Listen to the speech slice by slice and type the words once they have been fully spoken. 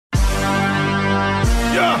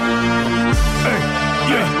Yeah. Hey,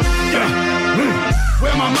 yeah.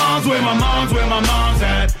 Where my mom's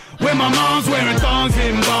at. Where my mom's wearing thongs,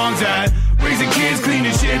 hitting bongs at. Raising kids,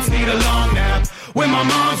 cleaning shits, need a long nap. Where my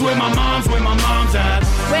mom's at.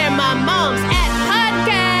 Where my mom's at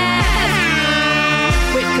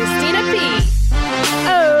podcast with Christina P.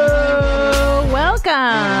 Oh,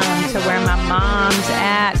 welcome to Where My Mom's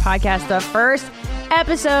At podcast, the first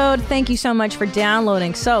episode. Thank you so much for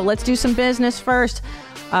downloading. So let's do some business first.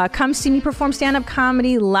 Come see me perform stand-up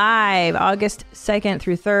comedy live August 2nd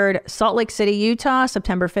through 3rd, Salt Lake City, Utah,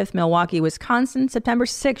 September 5th, Milwaukee, Wisconsin, September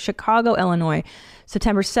 6th, Chicago, Illinois,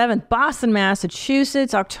 September 7th, Boston,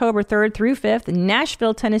 Massachusetts, October 3rd through 5th,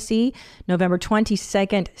 Nashville, Tennessee, November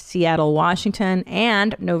 22nd, Seattle, Washington,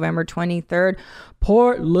 and November 23rd,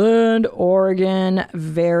 Portland, Oregon.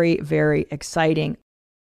 Very, very exciting.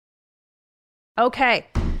 Okay,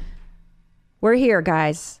 we're here,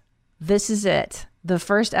 guys. This is it. The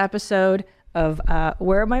first episode of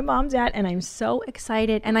Where My Mom's At, and I'm so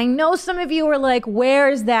excited. And I know some of you are like,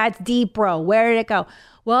 where's that deep, bro? Where did it go?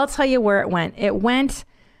 Well, I'll tell you where it went. It went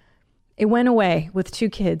away with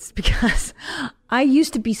 2 kids because I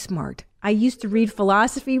used to be smart. I used to read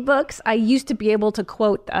philosophy books. I used to be able to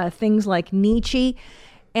quote things like Nietzsche.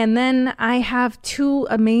 And then I have 2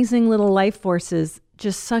 amazing little life forces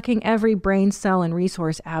just sucking every brain cell and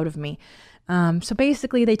resource out of me. So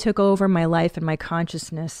basically they took over my life and my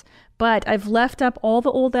consciousness, but I've left up all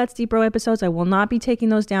the old That's Deep Bro episodes. I will not be taking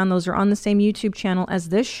those down. Those are on the same YouTube channel as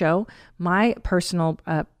this show, my personal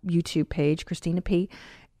YouTube page, Christina P.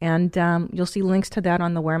 And you'll see links to that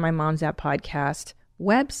on the Where My Mom's At podcast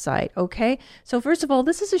website. Okay. So first of all,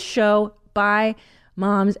 this is a show by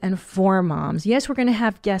moms and for moms. Yes, we're going to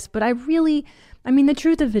have guests, but the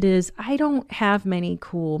truth of it is I don't have many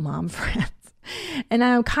cool mom friends. And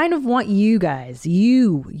I kind of want you guys,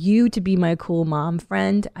 you to be my cool mom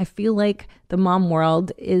friend. I feel like the mom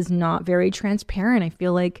world is not very transparent. I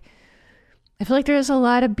feel like there's a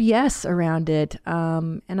lot of BS around it.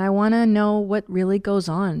 And I want to know what really goes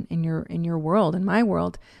on in your world, in my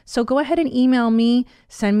world. So go ahead and email me,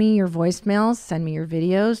 send me your voicemails, send me your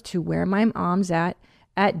videos to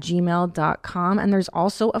wheremymomsat@gmail.com. And there's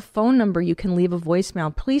also a phone number you can leave a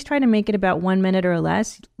voicemail. Please try to make it about 1 minute or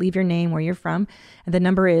less. Leave your name, where you're from. And the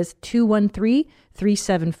number is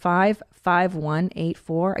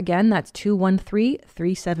 213-375-5184. Again, that's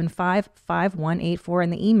 213-375-5184.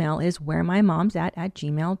 And the email is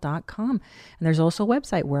wheremymomsat@gmail.com. And there's also a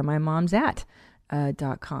website,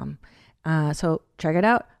 wheremymomsat.com. So check it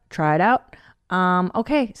out. Try it out.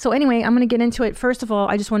 Okay. So anyway, I'm going to get into it. First of all,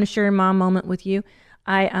 I just want to share a mom moment with you.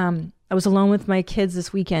 I was alone with my kids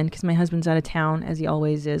this weekend because my husband's out of town, as he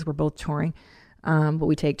always is. We're both touring, but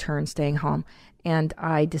we take turns staying home. And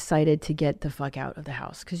I decided to get the fuck out of the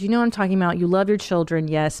house because you know what I'm talking about. You love your children,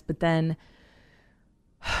 yes, but then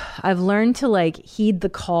I've learned to heed the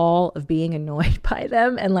call of being annoyed by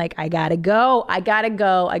them and I gotta go.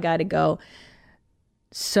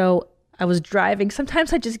 So I was driving.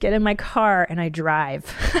 Sometimes I just get in my car and I drive.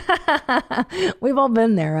 We've all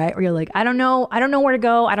been there, right? Where you're like, I don't know where to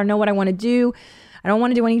go. I don't know what I want to do. I don't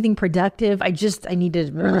want to do anything productive. I need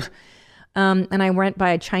to. And I went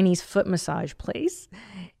by a Chinese foot massage place,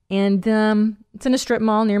 and it's in a strip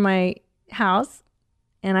mall near my house.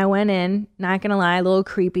 And I went in. Not gonna lie, a little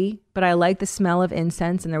creepy, but I liked the smell of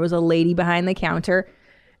incense. And there was a lady behind the counter,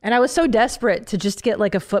 and I was so desperate to just get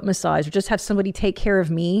a foot massage or just have somebody take care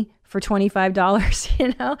of me for $25,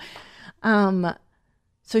 you know?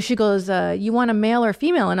 So she goes, you want a male or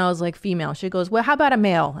female? And I was like, female. She goes, well, how about a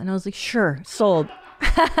male? And I was like, sure, sold.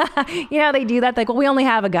 You know how they do that? Well, we only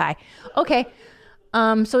have a guy. Okay.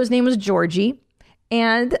 So his name was Georgie.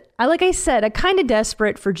 And like I said, I'm kind of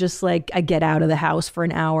desperate for just I get out of the house for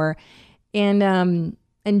an hour. And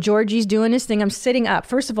Georgie's doing his thing. I'm sitting up.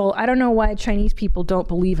 First of all, I don't know why Chinese people don't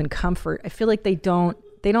believe in comfort. I feel like they don't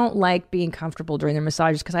like being comfortable during their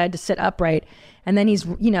massages because I had to sit upright, and then he's,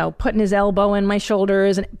 putting his elbow in my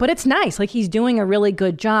shoulders, but it's nice. He's doing a really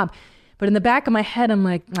good job. But in the back of my head, I'm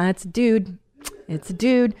like, it's a dude. It's a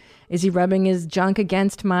dude. Is he rubbing his junk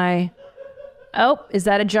against my, is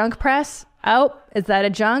that a junk press? Is that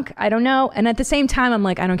a junk? I don't know. And at the same time, I'm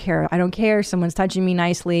like, I don't care. Someone's touching me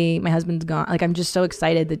nicely. My husband's gone. I'm just so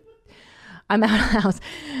excited that I'm out of the house.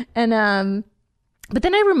 And, but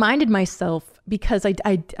then I reminded myself, because I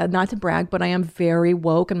not to brag, but I am very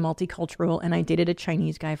woke and multicultural, and I dated a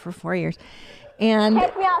Chinese guy for 4 years. And hey,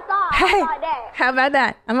 how about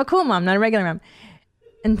that? I'm a cool mom, not a regular mom.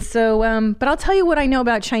 And so, but I'll tell you what I know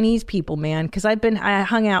about Chinese people, man, because I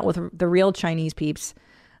hung out with the real Chinese peeps.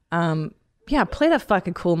 Yeah, play that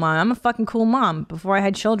fucking cool mom. I'm a fucking cool mom. Before I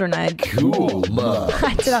had children, I had... Cool mom.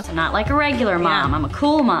 Not like a regular mom. I'm a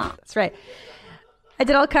cool mom. That's right. I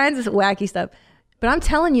did all kinds of wacky stuff. But I'm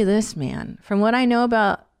telling you this, man, from what I know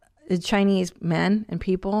about the Chinese men and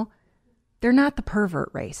people, they're not the pervert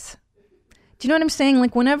race. Do you know what I'm saying?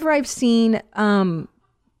 Like, whenever I've seen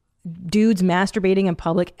dudes masturbating in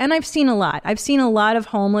public, and I've seen a lot. I've seen a lot of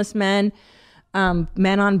homeless men,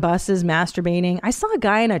 men on buses masturbating. I saw a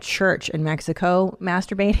guy in a church in Mexico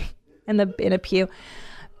masturbating in a pew.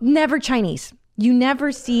 Never Chinese. You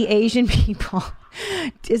never see Asian people.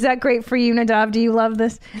 Is that great for you, Nadav? Do you love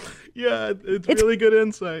this? Yeah, it's really good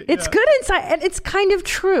insight. It's good insight, and it's kind of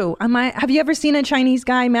true. Have you ever seen a Chinese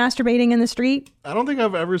guy masturbating in the street? I don't think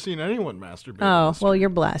I've ever seen anyone masturbate. Oh, well, you're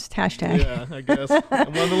blessed. Hashtag. Yeah, I guess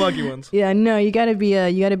I'm one of the lucky ones. Yeah, no, you got to be a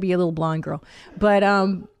little blonde girl. But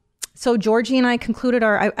so Georgie and I concluded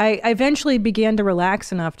I eventually began to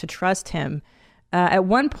relax enough to trust him. At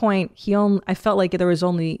one point, I felt like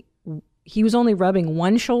he was only rubbing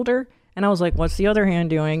one shoulder, and I was like, "What's the other hand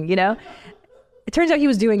doing?" You know. It turns out he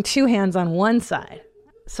was doing two hands on one side.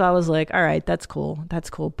 So I was like, all right, that's cool. That's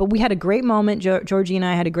cool. But we had a great moment. Georgie and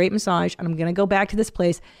I had a great massage, and I'm going to go back to this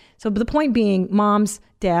place. So the point being, moms,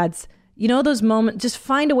 dads, you know those moments, just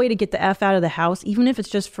find a way to get the F out of the house, even if it's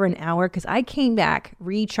just for an hour. Because I came back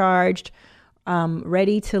recharged,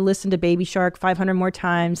 ready to listen to Baby Shark 500 more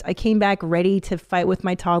times. I came back ready to fight with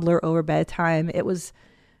my toddler over bedtime. It was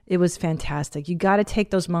fantastic. You got to take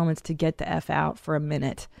those moments to get the F out for a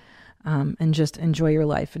minute. And just enjoy your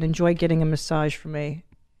life and enjoy getting a massage from a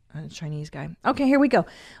Chinese guy. Okay, here we go.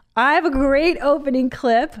 I have a great opening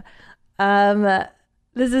clip.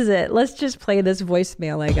 This is it. Let's just play this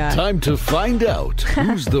voicemail I got. Time to find out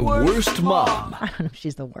who's the worst mom. I don't know if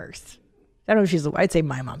she's the worst. I don't know if she's I'd say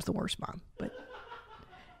my mom's the worst mom, but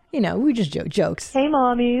you know, we just jokes. Hey,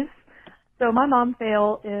 mommies. So my mom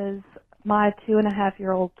fail is my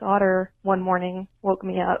 2.5-year-old daughter one morning woke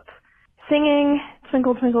me up singing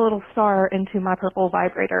Twinkle Twinkle Little Star into my purple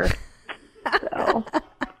vibrator. So,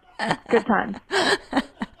 good times.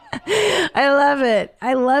 I love it.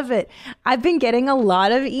 I love it. I've been getting a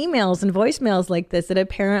lot of emails and voicemails like this that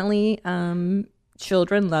apparently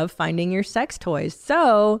children love finding your sex toys.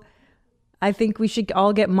 So I think we should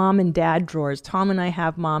all get mom and dad drawers. Tom and I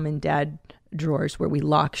have mom and dad drawers where we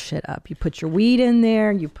lock shit up. You put your weed in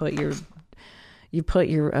there. You put your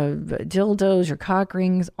dildos, your cock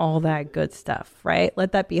rings, all that good stuff, right?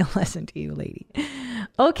 Let that be a lesson to you, lady.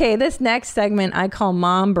 Okay, this next segment I call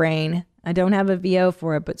Mom Brain. I don't have a VO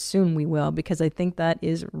for it, but soon we will, because I think that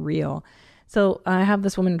is real. So I have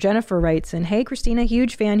this woman, Jennifer, writes in, "Hey, Christina,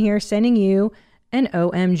 huge fan here, sending you an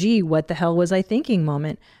OMG, what the hell was I thinking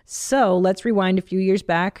moment. So let's rewind a few years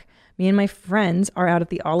back. Me and my friends are out at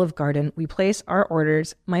the Olive Garden. We place our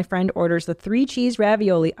orders. My friend orders the 3-cheese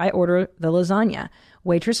ravioli. I order the lasagna.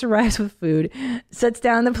 Waitress arrives with food, sets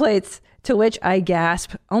down the plates, to which I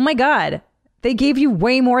gasp, oh my God, they gave you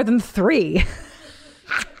way more than 3.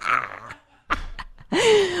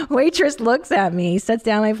 Waitress looks at me, sets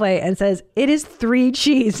down my plate, and says, it is 3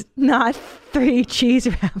 cheese, not 3 cheese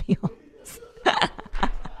raviolis.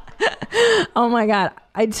 Oh my God.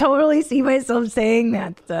 I totally see myself saying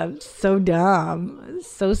that stuff. So dumb.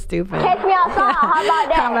 So stupid. Catch me outside. How about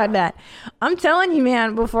that? How about that? I'm telling you,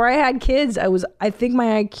 man, before I had kids, I think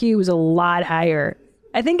my IQ was a lot higher.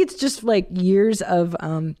 I think it's just like years of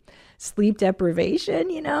sleep deprivation,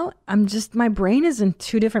 you know? My brain is in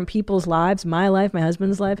 2 different people's lives. My life, my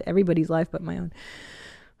husband's life, everybody's life but my own.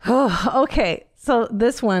 Oh, okay. So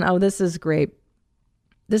this one, this is great.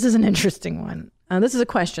 This is an interesting one. This is a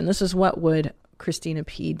question. This is, what would Christina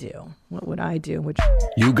P. do? What would I do?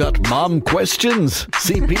 You got mom questions?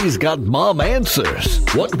 CP's got mom answers.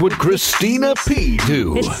 What would Christina P.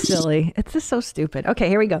 do? It's silly. It's just so stupid. Okay,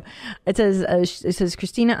 here we go. It says,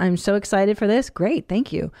 Christina, I'm so excited for this. Great,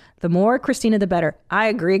 thank you. The more Christina, the better. I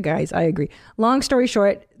agree, guys. I agree. Long story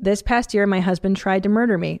short, this past year, my husband tried to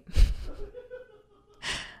murder me.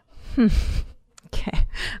 Okay.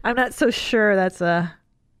 I'm not so sure that's a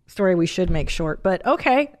story we should make short, but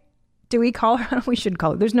okay. Do we call her? We should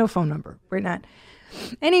call her. There's no phone number. We're not.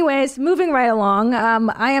 Anyways, moving right along.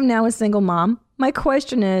 I am now a single mom. My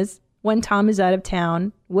question is, when Tom is out of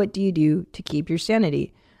town, what do you do to keep your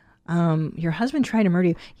sanity? Your husband tried to murder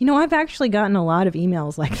you. You know, I've actually gotten a lot of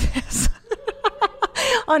emails like this.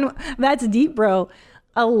 On That's Deep, Bro.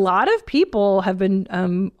 A lot of people have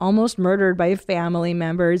been almost murdered by family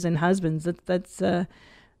members and husbands. That's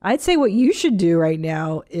I'd say what you should do right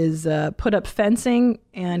now is put up fencing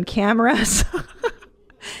and cameras.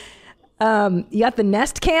 You got the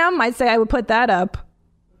Nest Cam? I'd say I would put that up.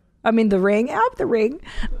 I mean, the ring.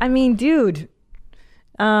 I mean, dude.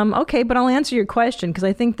 Okay, but I'll answer your question because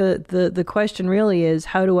I think the question really is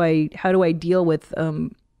how do I deal with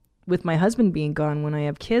my husband being gone when I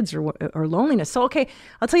have kids or loneliness. So okay,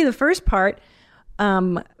 I'll tell you the first part.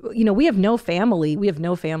 We have no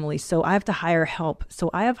family. So I have to hire help.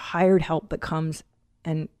 So I have hired help that comes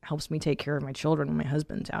and helps me take care of my children when my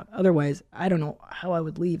husband's out. Otherwise, I don't know how I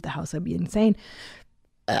would leave the house. I'd be insane.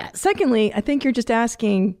 Secondly, I think you're just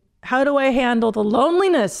asking, how do I handle the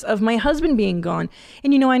loneliness of my husband being gone?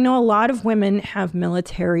 And, I know a lot of women have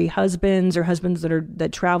military husbands or husbands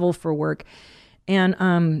that travel for work. And,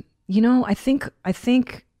 I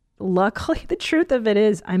think luckily the truth of it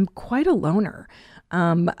is I'm quite a loner.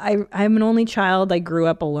 I'm an only child. I grew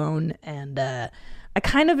up alone and, I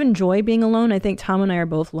kind of enjoy being alone. I think Tom and I are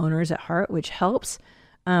both loners at heart, which helps.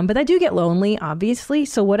 But I do get lonely, obviously.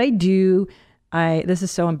 So what I do, this is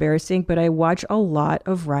so embarrassing, but I watch a lot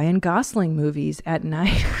of Ryan Gosling movies at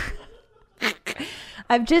night.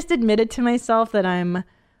 I've just admitted to myself that I'm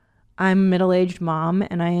a middle-aged mom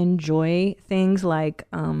and I enjoy things like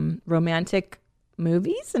romantic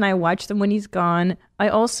movies and I watch them when he's gone. I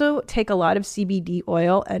also take a lot of CBD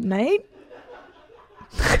oil at night.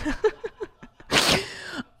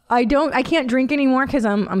 I can't drink anymore because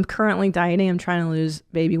I'm currently dieting. I'm trying to lose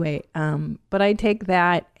baby weight. But I take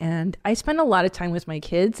that and I spend a lot of time with my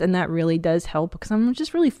kids and that really does help because I'm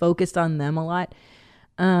just really focused on them a lot.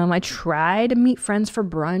 I try to meet friends for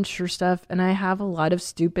brunch or stuff and I have a lot of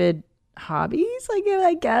stupid hobbies,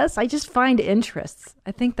 I guess. I just find interests.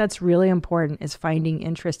 I think that's really important is finding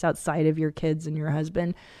interest outside of your kids and your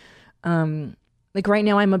husband. Like right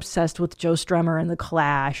now I'm obsessed with Joe Strummer and the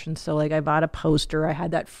Clash. And so I bought a poster. I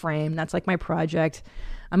had that framed. That's like my project.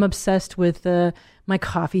 I'm obsessed with my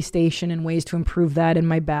coffee station and ways to improve that in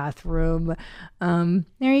my bathroom. There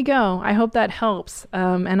you go. I hope that helps.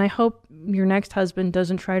 And I hope your next husband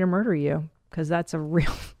doesn't try to murder you because that's a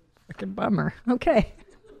real freaking bummer. Okay.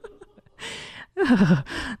 That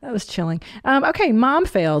was chilling. Okay. Mom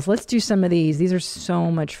fails. Let's do some of these. These are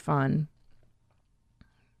so much fun.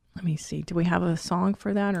 Let me see. Do we have a song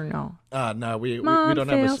for that or no? No, we don't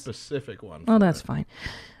have a specific one. Oh, that's fine.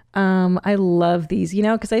 I love these,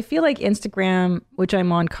 because I feel like Instagram, which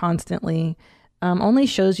I'm on constantly, only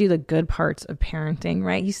shows you the good parts of parenting,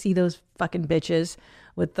 right? You see those fucking bitches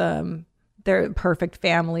with their perfect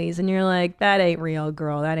families and you're like, that ain't real,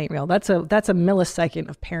 girl. That ain't real. That's a millisecond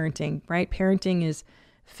of parenting, right? Parenting is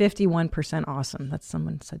 51% awesome. That's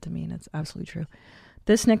someone said to me and it's absolutely true.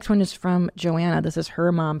 This next one is from Joanna. This is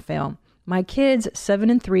her mom fail. My kids, 7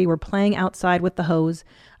 and 3, were playing outside with the hose.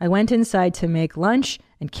 I went inside to make lunch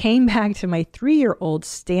and came back to my 3-year-old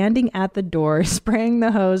standing at the door, spraying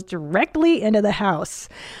the hose directly into the house.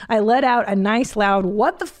 I let out a nice loud,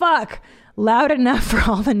 "What the fuck?" loud enough for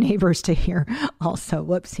all the neighbors to hear. Also,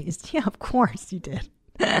 whoopsies. Yeah, of course you did.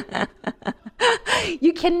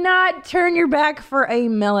 You cannot turn your back for a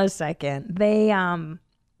millisecond.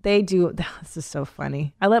 They do. This is so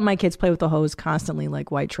funny. I let my kids play with the hose constantly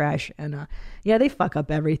like white trash. And they fuck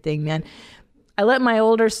up everything, man. I let my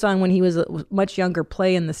older son, when he was much younger,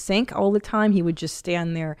 play in the sink all the time. He would just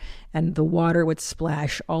stand there and the water would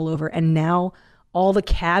splash all over. And now all the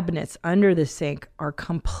cabinets under the sink are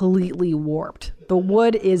completely warped. The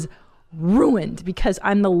wood is ruined because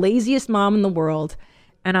I'm the laziest mom in the world.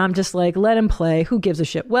 And I'm just like, let him play. Who gives a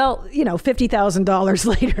shit? Well, $50,000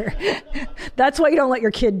 later. That's why you don't let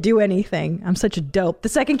your kid do anything. I'm such a dope. The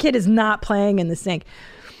second kid is not playing in the sink.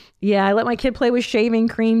 Yeah, I let my kid play with shaving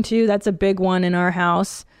cream too. That's a big one in our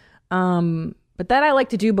house. But that I like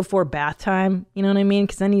to do before bath time. You know what I mean?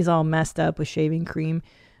 Because then he's all messed up with shaving cream.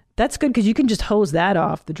 That's good because you can just hose that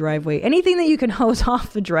off the driveway. Anything that you can hose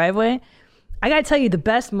off the driveway. I got to tell you, the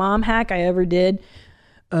best mom hack I ever did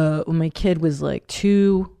when my kid was like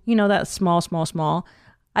 2, that small.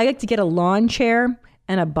 I like to get a lawn chair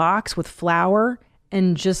and a box with flour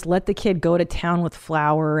and just let the kid go to town with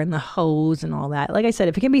flour and the hose and all that. Like I said,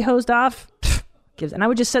 if it can be hosed off, and I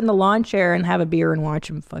would just sit in the lawn chair and have a beer and watch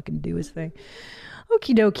him fucking do his thing.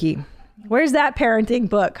 Okie dokie. Where's that parenting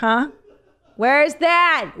book, huh? Where's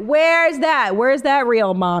that? Where's that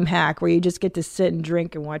real mom hack where you just get to sit and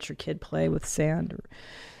drink and watch your kid play with sand or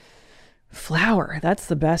flour? That's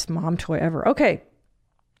the best mom toy ever. Okay.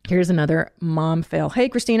 Here's another mom fail. Hey,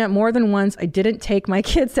 Christina, more than once I didn't take my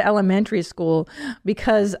kids to elementary school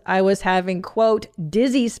because I was having, quote,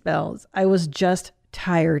 dizzy spells. I was just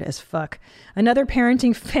tired as fuck. Another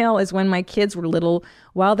parenting fail is when my kids were little.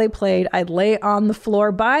 While they played, I'd lay on the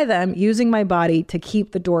floor by them, using my body to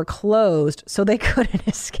keep the door closed so they couldn't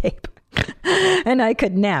escape. And I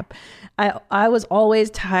could nap. I was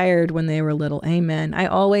always tired when they were little. Amen. I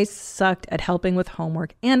always sucked at helping with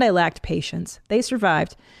homework and I lacked patience. They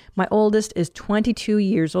survived. My oldest is 22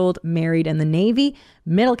 years old, married in the Navy.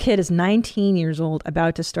 Middle kid is 19 years old,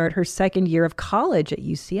 about to start her second year of college at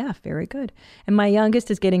UCF. Very good. And my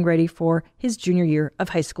youngest is getting ready for his junior year of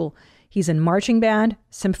high school. He's in marching band,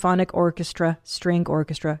 symphonic orchestra, string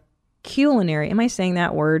orchestra, culinary. Am I saying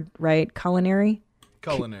that word right? Culinary?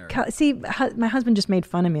 Culinary. See, my husband just made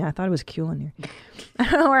fun of me. I thought it was culinary.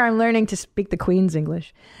 Where I'm learning to speak the Queen's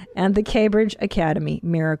English. And the Cambridge Academy,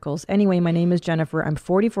 miracles. Anyway, my name is Jennifer. I'm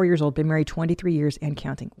 44 years old, been married 23 years and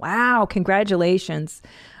counting. Wow, congratulations.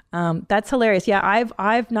 That's hilarious. Yeah,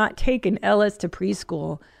 I've not taken Ellis to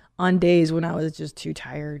preschool on days when I was just too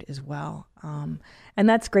tired as well. And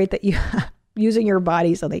that's great that you using your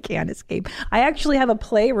body so they can't escape. I actually have a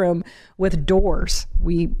playroom with doors.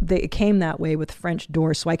 It came that way with French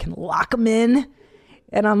doors so I can lock them in.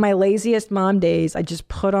 And on my laziest mom days, I just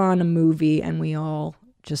put on a movie and we all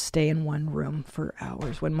just stay in one room for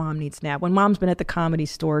hours when mom needs nap. When mom's been at the Comedy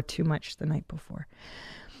Store too much the night before.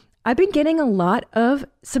 I've been getting a lot of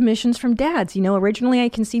submissions from dads. You know, originally I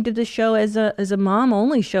conceived of this show as a mom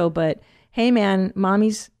only show, but hey man,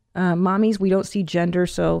 mommies, we don't see gender,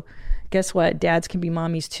 so guess what? Dads can be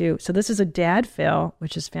mommies too. So this is a dad fail,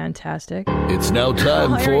 which is fantastic. It's now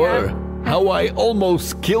time for How I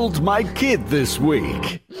Almost Killed My Kid This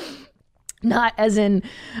Week. Not as in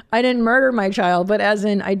I didn't murder my child, but as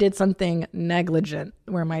in I did something negligent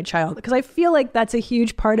where my child, because I feel like that's a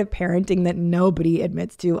huge part of parenting that nobody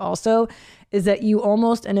admits to also, is that you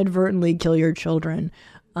almost inadvertently kill your children.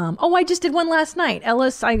 I just did one last night.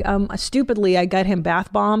 Ellis, I got him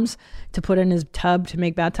bath bombs to put in his tub to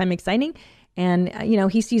make bath time exciting. And,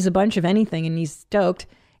 he sees a bunch of anything and he's stoked.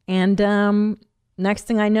 And next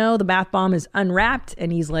thing I know, the bath bomb is unwrapped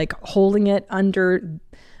and he's like holding it under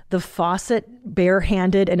the faucet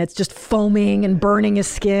barehanded and it's just foaming and burning his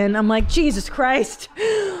skin. I'm like, Jesus Christ,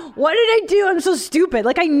 what did I do? I'm so stupid.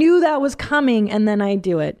 Like I knew that was coming and then I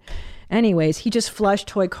do it. Anyways, he just flushed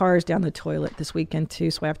toy cars down the toilet this weekend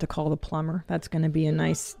too, so I have to call the plumber. That's going to be a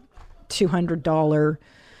nice $200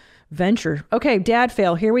 venture. Okay, dad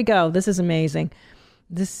fail. Here we go. This is amazing.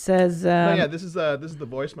 This says... this is the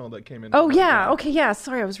voicemail that came in. Oh, yeah. Okay, yeah.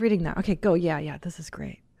 Sorry, I was reading that. Okay, go. Yeah. This is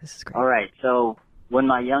great. All right, so when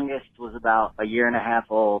my youngest was about a year and a half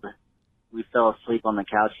old, we fell asleep on the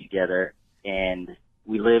couch together, and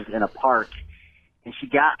we lived in a park. And she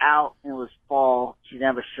got out, and it was fall. She didn't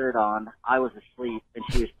have a shirt on. I was asleep, and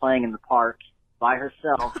she was playing in the park by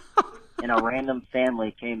herself. And a random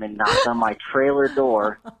family came and knocked on my trailer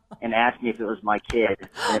door and asked me if it was my kid.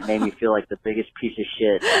 And it made me feel like the biggest piece of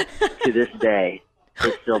shit. To this day,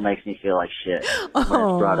 it still makes me feel like shit when it's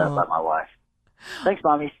brought up by my wife. Thanks,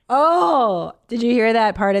 mommy. Oh, did you hear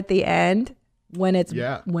that part at the end? When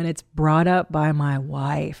it's brought up by my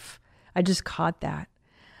wife. I just caught that.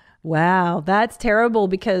 Wow, that's terrible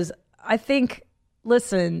because I think,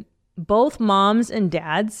 listen, both moms and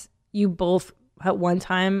dads, you both at one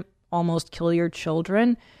time almost kill your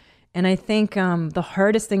children. And I think the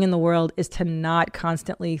hardest thing in the world is to not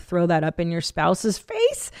constantly throw that up in your spouse's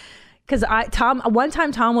face. Because one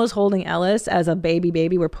time Tom was holding Ellis as a baby.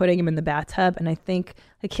 We're putting him in the bathtub. And I think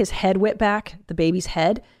like his head whipped back, the baby's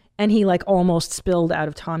head. And he like almost spilled out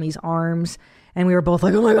of Tommy's arms. And we were both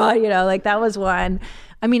like, oh my God, like that was one.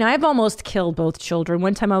 I mean, I've almost killed both children.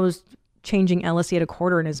 One time I was changing Ellis, he had a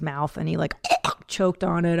quarter in his mouth and he like choked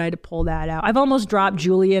on it. I had to pull that out. I've almost dropped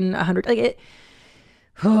Julian 100.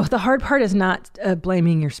 The hard part is not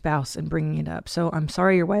blaming your spouse and bringing it up. So I'm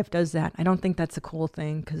sorry your wife does that. I don't think that's a cool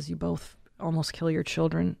thing because you both almost kill your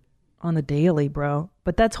children on the daily, bro.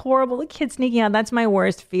 But that's horrible. The kid sneaking out. That's my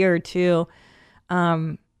worst fear too.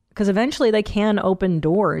 Because eventually they can open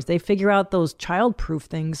doors. They figure out those child-proof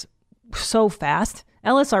things so fast.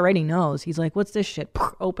 Ellis already knows. He's like, what's this shit?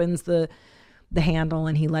 Opens the handle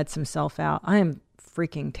and he lets himself out. I am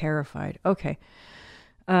freaking terrified. Okay.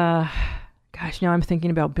 Gosh, now I'm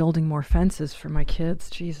thinking about building more fences for my kids.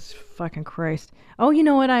 Jesus fucking Christ. Oh, you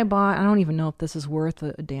know what I bought? I don't even know if this is worth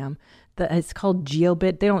a damn. It's called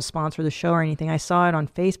GeoBit. They don't sponsor the show or anything. I saw it on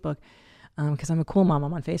Facebook because I'm a cool mom.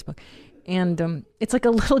 I'm on Facebook. And it's like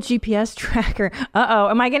a little GPS tracker. Uh-oh,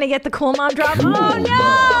 am I going to get the cool mom drop? Oh,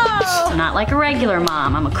 no! I'm not like a regular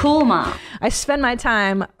mom. I'm a cool mom. I spend my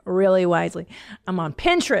time really wisely. I'm on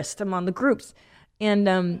Pinterest. I'm on the groups.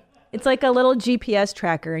 And it's like a little GPS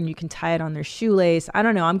tracker, and you can tie it on their shoelace. I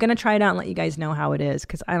don't know. I'm going to try it out and let you guys know how it is,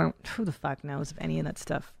 because who the fuck knows if any of that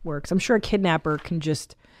stuff works. I'm sure a kidnapper can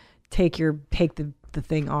just take the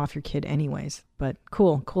thing off your kid anyways. But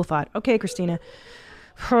cool thought. Okay, Christina.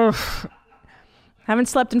 Haven't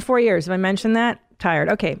slept in 4 years. Have I mentioned that? Tired.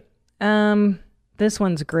 Okay. This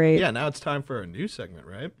one's great. Yeah, now it's time for a new segment,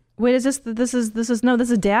 right? Wait, is this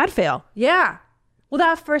is dad fail. Yeah. Well,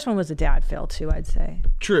 that first one was a dad fail too, I'd say.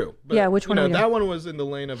 True. But, yeah, which one are we that doing? one was in the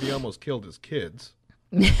lane of he almost killed his kids.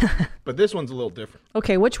 But this one's a little different.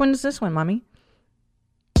 Okay, which one is this one, Mommy?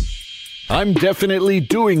 I'm definitely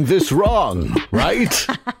doing this wrong, right?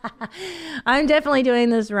 I'm definitely doing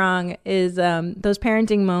this wrong is those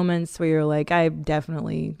parenting moments where you're like, I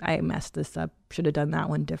messed this up. Should have done that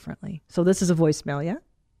one differently. So this is a voicemail, yeah?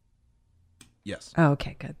 Yes. Oh,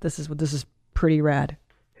 okay, good. This is pretty rad.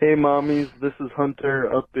 Hey, mommies. This is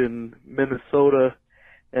Hunter up in Minnesota,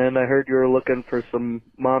 and I heard you were looking for some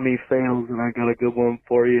mommy fails, and I got a good one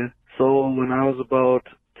for you. So when I was about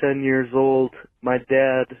 10 years old, my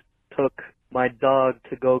dad took my dog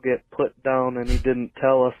to go get put down, and he didn't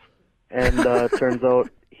tell us. And turns out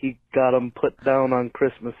he got him put down on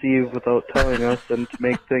Christmas Eve without telling us, and to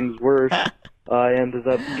make things worse, I ended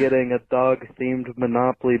up getting a dog-themed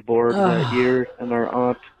Monopoly board that year, and our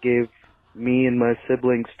aunt gave me and my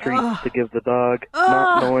siblings treats to give the dog,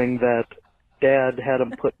 not knowing that Dad had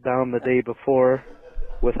him put down the day before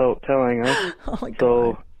without telling us. Oh my God.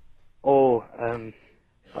 So,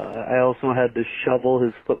 I also had to shovel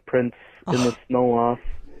his footprints in the snow off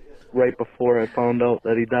right before I found out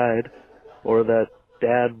that he died, or that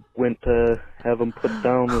Dad went to have him put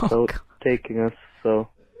down without taking us. So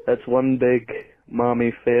that's one big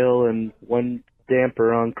mommy fail and one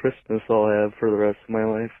damper on Christmas I'll have for the rest of my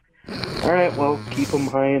life. All right, well, keep them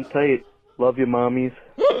high and tight. Love you, mommies.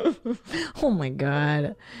 Oh my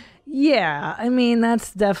God. Yeah, I mean,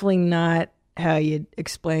 that's definitely not how you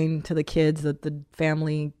explain to the kids that the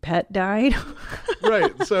family pet died.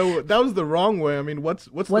 Right. So that was the wrong way. I mean, what's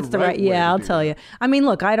the right way? Yeah, I'll tell you. I mean,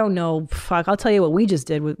 look, I don't know. Fuck, I'll tell you what we just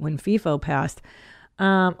did when FIFO passed.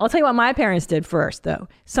 I'll tell you what my parents did first, though.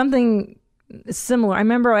 Something similar. I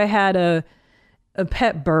remember I had a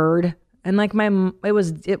pet bird, and like I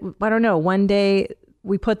don't know. One day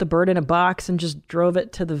we put the bird in a box and just drove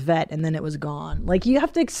it to the vet, and then it was gone. Like, you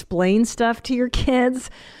have to explain stuff to your kids.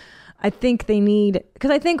 I think they need, because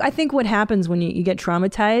I think what happens when you get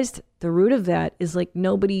traumatized, the root of that is like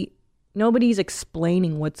nobody's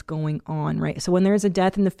explaining what's going on, right? So when there's a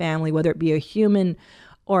death in the family, whether it be a human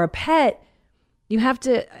or a pet, you have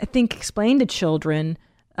to, I think, explain to children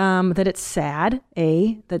that it's sad,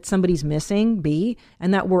 A, that somebody's missing, B,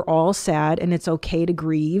 and that we're all sad and it's okay to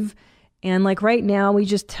grieve. And like right now,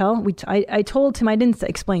 I told him, I didn't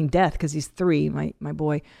explain death because he's 3, my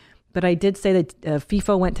boy. But I did say that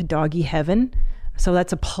FIFO went to doggy heaven. So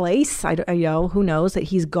that's a place, who knows, that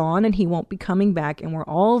he's gone and he won't be coming back. And we're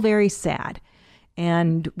all very sad.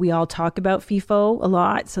 And we all talk about FIFO a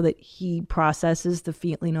lot so that he processes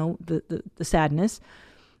the sadness.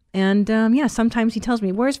 And sometimes he tells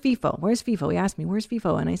me, where's FIFO? Where's FIFO? He asks me, where's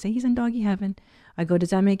FIFO? And I say, he's in doggy heaven. I go,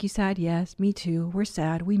 does that make you sad? Yes, me too. We're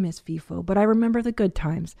sad. We miss FIFO. But I remember the good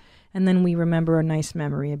times. And then we remember a nice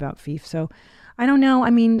memory about FIFO. So I don't know. I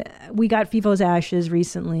mean, we got FIFO's ashes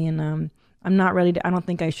recently, and I'm not ready to, I don't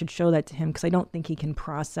think I should show that to him because I don't think he can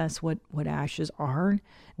process what ashes are,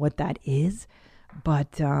 what that is.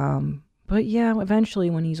 But yeah, eventually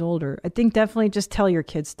when he's older, I think definitely just tell your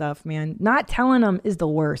kids stuff, man. Not telling them is the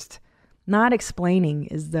worst. Not explaining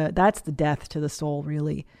that's the death to the soul,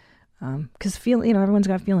 really. Because everyone's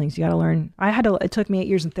got feelings. You got to learn. It took me 8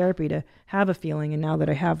 years in therapy to have a feeling, and now that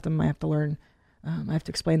I have them, I have to learn. I have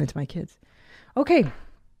to explain them to my kids. Okay,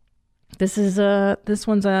 this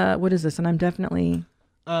one's what is this? And I'm definitely.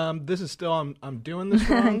 This is still I'm doing this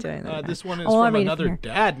wrong. I'm doing that. This one is from another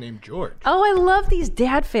dad named George. Oh, I love these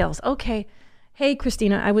dad fails. Okay, hey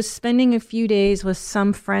Christina, I was spending a few days with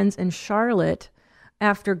some friends in Charlotte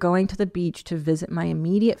after going to the beach to visit my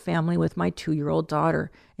immediate family with my 2-year-old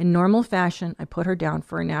daughter. In normal fashion, I put her down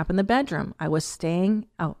for a nap in the bedroom I was staying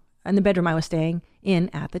in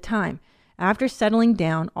at the time. After settling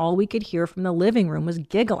down, all we could hear from the living room was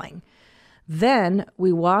giggling. Then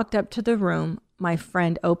we walked up to the room. My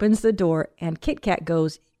friend opens the door and Kit Kat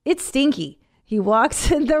goes, "It's Stinky." He walks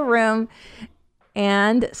in the room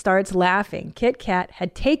and starts laughing. Kit Kat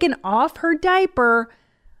had taken off her diaper,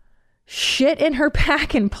 shit in her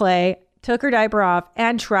pack and play, took her diaper off,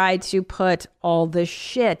 and tried to put all the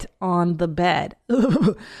shit on the bed.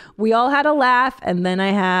 We all had a laugh, and then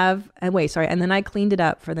I cleaned it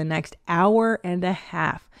up for the next hour and a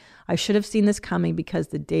half. I should have seen this coming because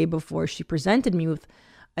the day before she presented me with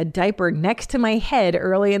a diaper next to my head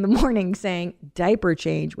early in the morning saying, "Diaper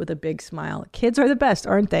change," with a big smile. Kids are the best,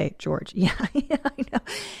 aren't they, George? Yeah, I know.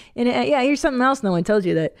 And here's something else no one told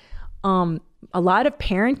you, that a lot of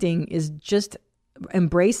parenting is just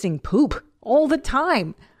embracing poop all the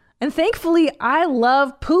time. And thankfully, I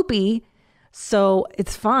love poopy, so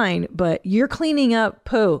it's fine. But you're cleaning up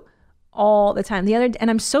poo all the time. And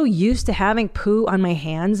I'm so used to having poo on my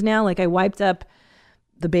hands now. Like I wiped up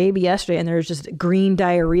the baby yesterday and there's just green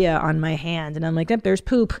diarrhea on my hand. And I'm like, there's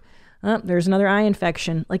poop. There's another eye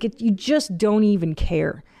infection. Like you just don't even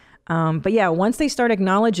care. But yeah, once they start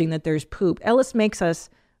acknowledging that there's poop, Ellis makes us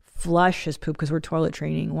flush his poop because we're toilet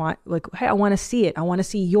training. Like, hey, I want to see it. I want to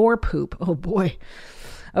see your poop. Oh boy.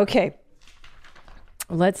 Okay.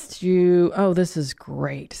 Let's do, this is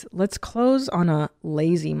great. Let's close on a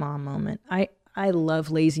lazy mom moment. I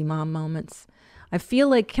love lazy mom moments. I feel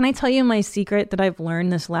like, can I tell you my secret that I've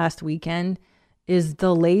learned this last weekend is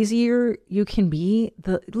the lazier you can be,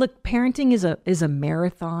 look, parenting is a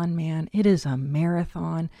marathon, man. It is a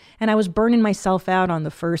marathon. And I was burning myself out on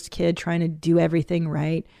the first kid trying to do everything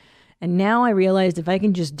right. And now I realized if I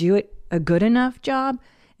can just do it a good enough job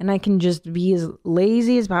and I can just be as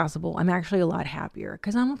lazy as possible, I'm actually a lot happier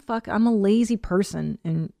because I'm a lazy person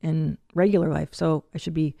in regular life. So I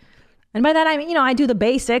should be, and by that I mean, I do the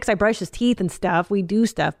basics. I brush his teeth and stuff. We do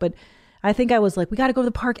stuff, but I think I was like, we got to go to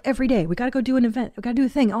the park every day. We got to go do an event. We got to do a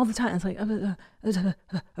thing all the time. It's like,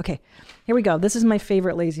 okay, here we go. This is my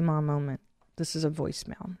favorite lazy mom moment. This is a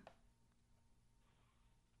voicemail.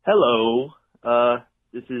 Hello,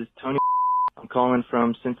 this is Tony. I'm calling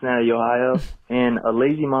from Cincinnati, Ohio. And a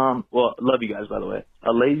lazy mom, well, love you guys, by the way.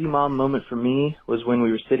 A lazy mom moment for me was when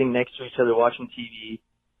we were sitting next to each other watching TV,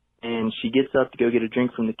 and she gets up to go get a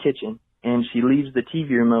drink from the kitchen, and she leaves the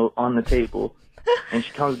TV remote on the table, and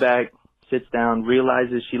she comes back, sits down,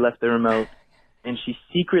 realizes she left the remote, and she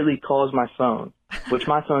secretly calls my phone, which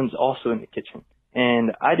my phone's also in the kitchen.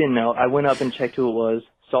 And I didn't know. I went up and checked who it was,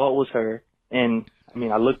 saw it was her, and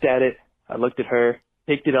I looked at it, I looked at her,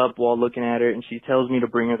 picked it up while looking at her, and she tells me to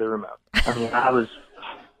bring her the remote. I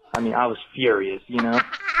was furious,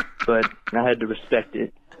 but I had to respect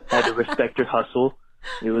it. I had to respect her hustle.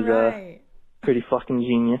 It was pretty fucking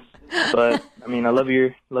genius. But I love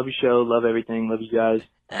your show, love everything, love you guys.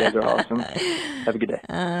 You guys are awesome. Have a good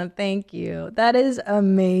day. Thank you. That is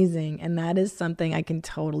amazing, and that is something I can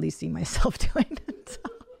totally see myself doing.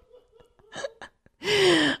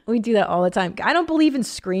 We do that all the time. I don't believe in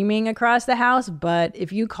screaming across the house, but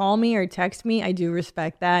if you call me or text me, I do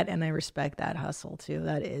respect that, and I respect that hustle too.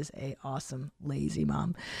 That is a awesome lazy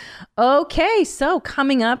mom. Okay, so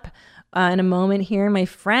coming up in a moment here, my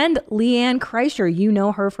friend LeeAnn Kreischer. You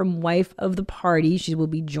know her from Wife of the Party. She will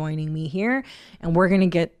be joining me here, and we're going to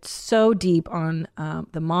get so deep on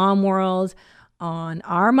the mom world, on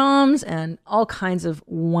our moms, and all kinds of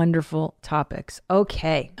wonderful topics.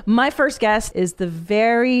 Okay. My first guest is the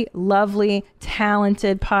very lovely,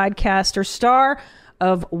 talented podcaster, star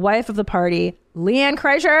of Wife of the Party, LeeAnn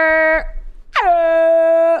Kreischer.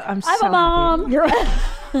 I'm a mom. You're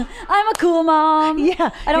I'm a cool mom. Yeah.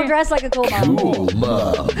 I don't dress like a cool mom. Cool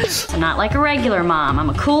moms. Not like a regular mom. I'm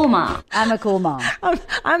a cool mom. I'm a cool mom.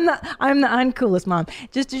 I'm the uncoolest mom.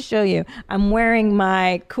 Just to show you, I'm wearing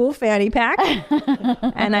my cool fanny pack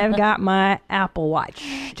and I've got my Apple Watch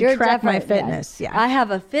to track my fitness. Yes. Yeah. I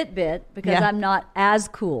have a Fitbit because I'm not as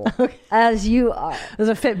cool as you are. There's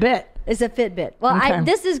a Fitbit. It's a Fitbit. Well, Okay.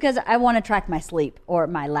 this is because I want to track my sleep or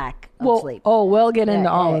my lack of sleep. Oh, we'll get into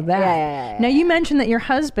all of that. Yeah. Now, you mentioned that your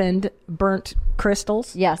husband burnt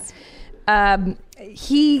crystals. Yes.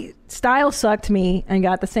 He style sucked me and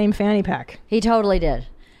got the same fanny pack. He totally did.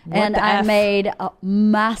 And the I F? made a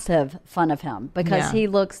massive fun of him because he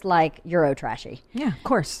looks like Euro trashy. Yeah, of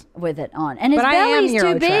course. With it on. And his But I am belly's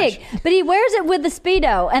Euro too big. trash. But he wears it with the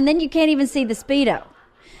Speedo, and then you can't even see the Speedo.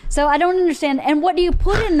 So I don't understand. And what do you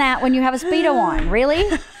put in that when you have a Speedo on? Really?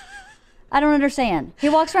 I don't understand. He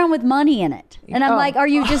walks around with money in it. And I'm like, are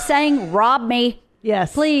you just saying, rob me?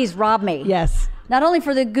 Yes. Please, rob me. Yes. Not only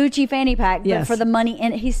for the Gucci fanny pack, Yes. but for the money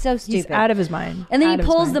in it. He's so stupid. He's out of his mind. And then Out he of his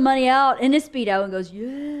pulls mind. the money out in his Speedo and goes,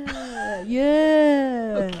 yeah.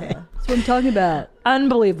 Okay. That's what I'm talking about.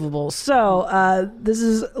 Unbelievable. So this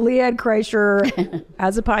is LeeAnn Kreischer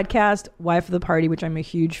as a podcast, Wife of the Party, which I'm a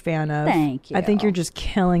huge fan of. Thank you. I think you're just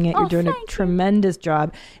killing it. You're doing a tremendous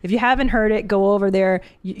job. If you haven't heard it, go over there.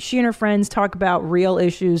 She and her friends talk about real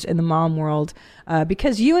issues in the mom world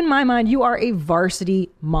because you, in my mind, you are a varsity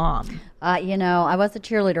mom. I was a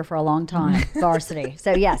cheerleader for a long time, varsity.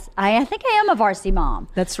 So yes, I think I am a varsity mom.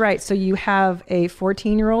 That's right. So you have a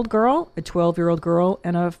 14-year-old girl, a 12-year-old girl,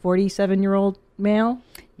 and a 47-year-old male.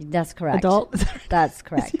 That's correct. Adult. That's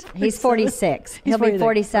correct. He's 46. He'll be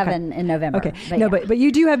 47 in November. Okay. But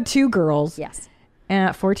you do have two girls. Yes.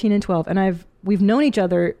 14 and 12, and we've known each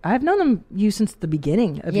other. I've known you since the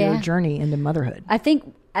beginning of your journey into motherhood. I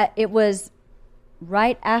think it was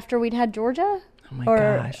right after we'd had Georgia. Oh my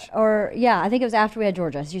gosh. Or yeah, I think it was after we had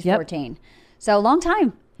Georgia. She was 14. So long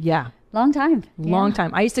time. Yeah. Long time. Long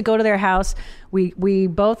time. I used to go to their house. We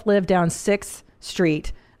both lived down 6th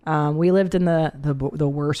Street. We lived in the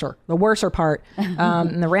worser part,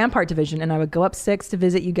 in the Rampart division, and I would go up 6 to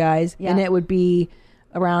visit you guys, and it would be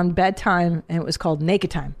around bedtime, and it was called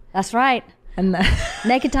naked time. That's right. And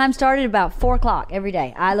naked time started about 4 o'clock every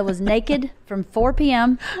day. Isla was naked from 4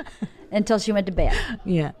 p.m. until she went to bed.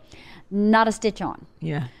 Yeah. Not a stitch on.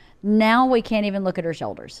 Yeah. Now we can't even look at her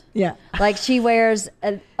shoulders. Yeah. Like she wears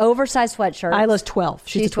an oversized sweatshirt. Isla's 12.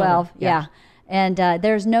 She's 12. Yeah. And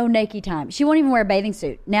there's no naked time. She won't even wear a bathing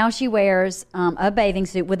suit. Now she wears a bathing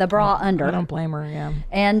suit with a bra under. I don't blame her, yeah.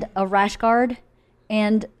 And a rash guard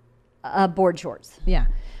and board shorts. Yeah.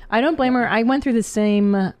 I don't blame her. I went through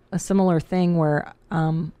a similar thing where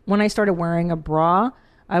when I started wearing a bra,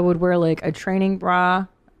 I would wear like a training bra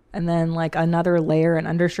and then like another layer, an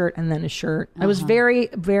undershirt, and then a shirt. I was very,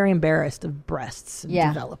 very embarrassed of breasts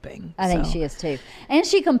developing. I think she is too. And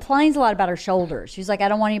she complains a lot about her shoulders. She's like, I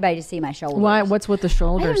don't want anybody to see my shoulders. Why? What's with the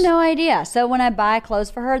shoulders? I have no idea. So when I buy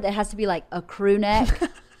clothes for her, that has to be like a crew neck.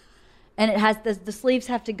 And it has the sleeves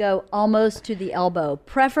have to go almost to the elbow,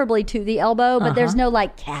 preferably to the elbow, but there's no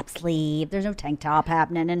like cap sleeve. There's no tank top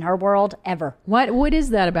happening in her world ever. What is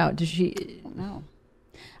that about? Does she?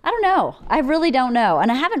 I don't know. I really don't know.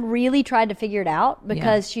 And I haven't really tried to figure it out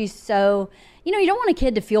because she's so, you don't want a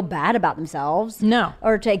kid to feel bad about themselves. No.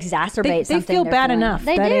 Or to exacerbate they something. They feel bad enough.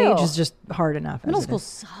 They that do. age is just hard enough. Middle school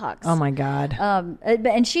sucks. Oh my God.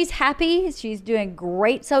 And she's happy. She's doing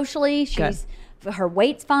great socially. Her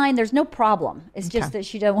weight's fine. There's no problem. It's just that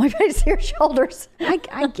she doesn't want anybody to see her shoulders.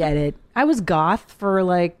 I get it. I was goth for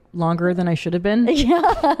like longer than I should have been.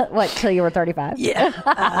 Yeah. What, till you were 35? Yeah.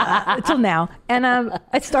 Until now. And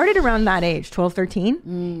I started around that age, 12,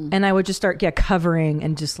 13. And I would just start covering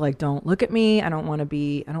and just like, don't look at me. I don't want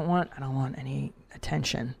any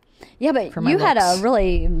attention. Yeah, but you had a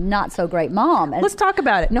really not so great mom. Let's talk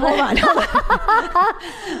about it. No, hold on.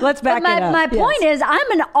 Let's back it up. My point is,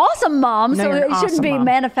 I'm an awesome mom, so it shouldn't be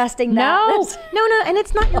manifesting that. No, and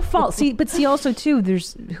it's not your fault. See, also too,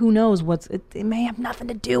 there's who knows it may have nothing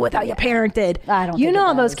to do with how you parented. I don't. You know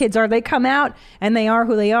how those kids are. They come out and they are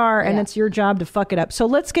who they are, and it's your job to fuck it up. So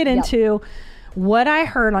let's get into what I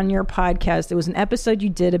heard on your podcast. It was an episode you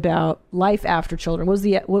did about life after children.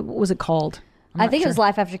 What was it called? I think it was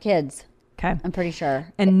Life After Kids. Okay. I'm pretty sure.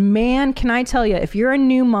 And man, can I tell you, if you're a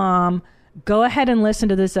new mom, go ahead and listen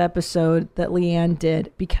to this episode that LeeAnn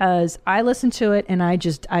did, because I listened to it and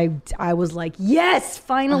I was like, yes,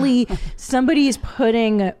 finally somebody is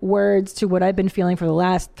putting words to what I've been feeling for the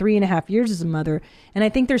last 3.5 years as a mother. And I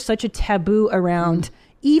think there's such a taboo around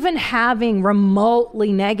even having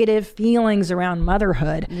remotely negative feelings around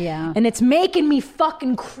motherhood. Yeah. And it's making me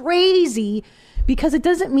fucking crazy, because it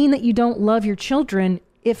doesn't mean that you don't love your children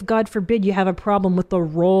if, God forbid, you have a problem with the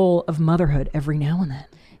role of motherhood every now and then.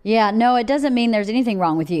 Yeah, no, it doesn't mean there's anything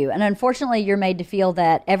wrong with you. And unfortunately, you're made to feel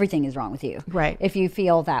that everything is wrong with you. Right. If you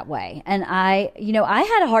feel that way. And I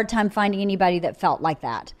had a hard time finding anybody that felt like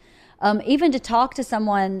that. Even to talk to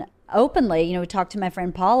someone openly, we talked to my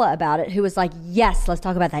friend Paula about it, who was like, yes, let's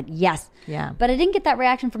talk about that. Yes. Yeah. But I didn't get that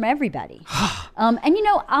reaction from everybody. And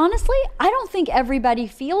honestly, I don't think everybody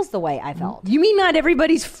feels the way I felt. You mean not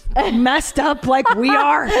everybody's messed up like we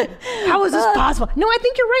are? How is this possible? No, I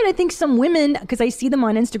think you're right. I think some women, because I see them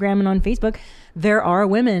on Instagram and on Facebook, there are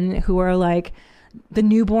women who are like, the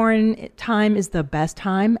newborn time is the best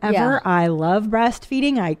time ever. Yeah. I love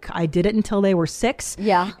breastfeeding. I did it until they were 6.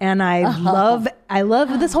 Yeah. And I love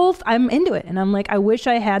this whole, I'm into it. And I'm like, I wish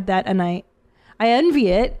I had that. And I envy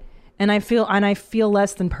it. And I feel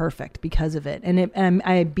less than perfect because of it. And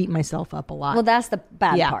I beat myself up a lot. Well, that's the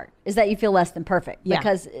bad part, is that you feel less than perfect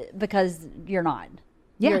because you're not.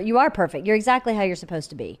 Yeah. You are perfect. You're exactly how you're supposed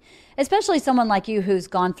to be. Especially someone like you who's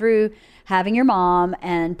gone through having your mom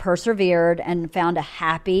and persevered and found a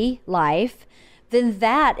happy life. Then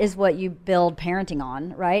that is what you build parenting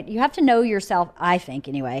on, right? You have to know yourself, I think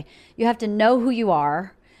anyway. You have to know who you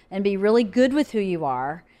are and be really good with who you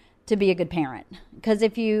are to be a good parent. Because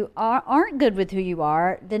if you aren't good with who you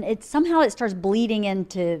are, then it starts bleeding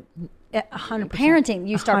into 100%. parenting.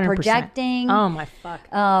 You start 100%. projecting. Oh my fuck.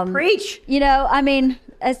 Preach.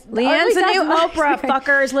 LeeAnn's the new Oprah,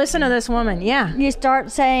 fuckers. Listen to this woman. Yeah. You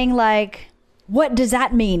start saying like, what does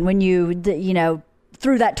that mean when you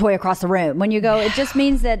threw that toy across the room? When you go, it just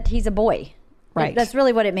means that he's a boy. Right. That's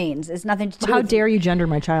really what it means. It's nothing to do How with dare you gender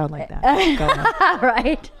my child like that?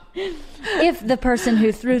 right. If the person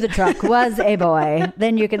who threw the truck was a boy,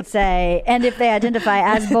 then you could say, and if they identify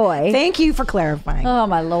as boy. Thank you for clarifying. Oh,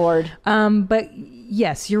 my Lord. But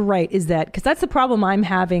yes, you're right. Is that because that's the problem I'm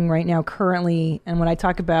having right now currently. And when I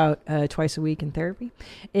talk about twice a week in therapy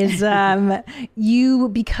is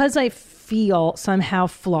because I feel somehow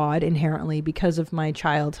flawed inherently because of my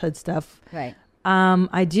childhood stuff. Right.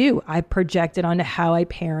 I project it onto how I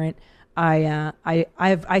parent.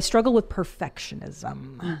 I struggle with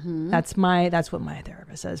perfectionism. Mm-hmm. That's what my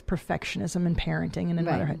therapist says, perfectionism in parenting and in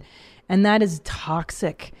motherhood. And that is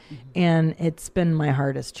toxic. Mm-hmm. And it's been my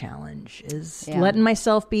hardest challenge is letting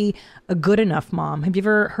myself be a good enough mom. Have you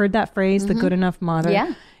ever heard that phrase, the good enough mother?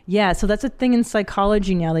 Yeah. Yeah. So that's a thing in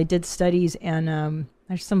psychology now. They did studies and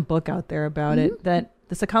there's some book out there about it that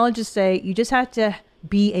the psychologists say you just have to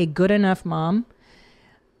be a good enough mom.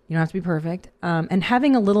 You don't have to be perfect. And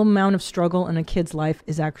having a little amount of struggle in a kid's life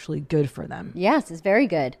is actually good for them. Yes, it's very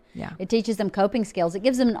good. Yeah. It teaches them coping skills. It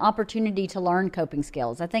gives them an opportunity to learn coping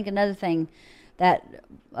skills. I think another thing that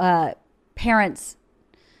parents,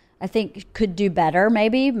 I think, could do better,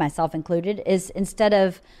 maybe, myself included, is instead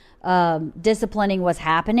of disciplining what's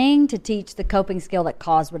happening, to teach the coping skill that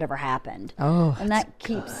caused whatever happened. Oh, and that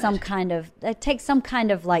keeps that takes some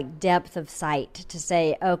kind of like depth of sight to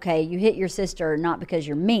say, okay, you hit your sister not because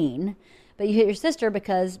you're mean, but you hit your sister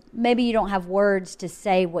because maybe you don't have words to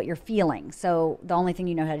say what you're feeling. So the only thing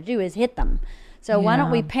you know how to do is hit them. So why don't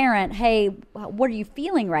we parent, hey, what are you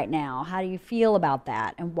feeling right now? How do you feel about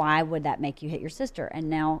that? And why would that make you hit your sister? And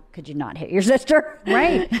now, could you not hit your sister?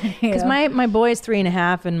 Right. Because my boy is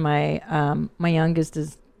 3.5 and my youngest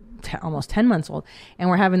is almost 10 months old. And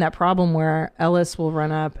we're having that problem where Ellis will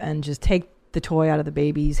run up and just take the toy out of the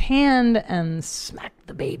baby's hand and smack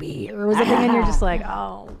the baby. Or was it and you're just like,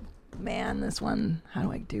 oh, man, this one, how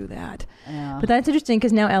do I do that? Yeah. But that's interesting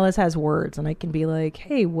because now Ellis has words and I can be like,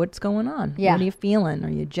 hey, what's going on? Yeah. What are you feeling? Are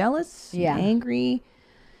you jealous? Yeah. Angry?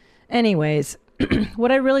 Anyways,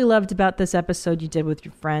 what I really loved about this episode you did with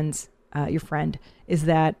your friend, is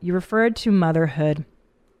that you referred to motherhood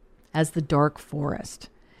as the dark forest.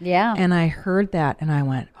 Yeah. And I heard that and I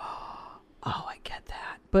went, oh, I get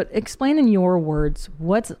that. But explain in your words,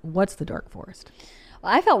 what's the dark forest?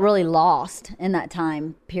 Well, I felt really lost in that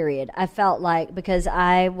time period. I felt like, because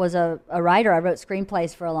I was a writer, I wrote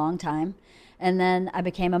screenplays for a long time, and then I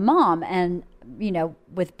became a mom. And, you know,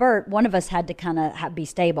 with Bert, one of us had to kind of be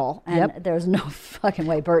stable, and there's no fucking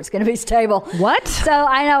way Bert's going to be stable. What? So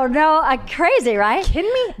I know, crazy, right?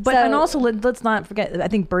 Kidding me? But and also, let's not forget, I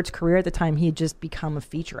think Bert's career at the time, he had just become a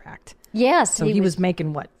feature act. Yes. So he was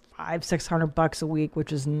making what? $500-600 a week,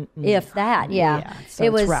 which is if that, yeah. So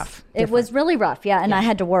it was rough. It was really rough, yeah. And I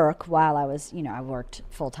had to work while I was, I worked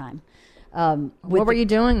full time. What were you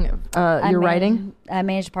doing? You're writing? I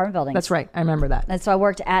managed apartment buildings. That's right. I remember that. And so I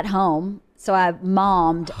worked at home. So I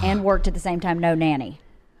mommed and worked at the same time. No nanny.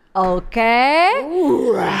 Okay.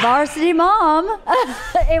 Ooh. Varsity mom.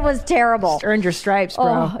 It was terrible. Just earned your stripes, bro.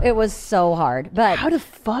 Oh, it was so hard. But how the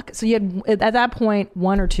fuck? So you had at that point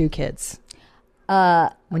 1 or 2 kids.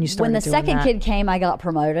 When the second kid came, I got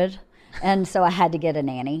promoted, and so I had to get a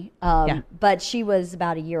nanny. But she was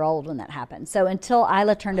about a year old when that happened. So until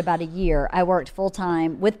Isla turned about a year, I worked full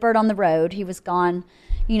time with Bert on the road. He was gone,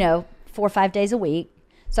 4 or 5 days a week.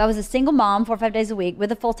 So I was a single mom 4 or 5 days a week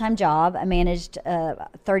with a full time job. I managed a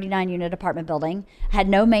 39-unit apartment building. Had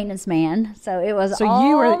no maintenance man, so it was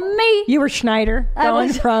all me. You were Schneider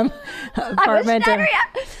going from apartment to.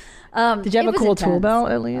 Did you have a cool tool belt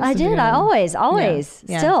at least? I did. I always,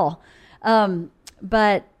 still.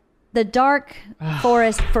 But the dark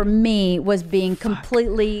forest for me was being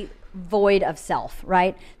completely void of self,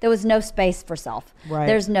 right? There was no space for self. Right.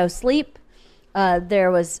 There's no sleep.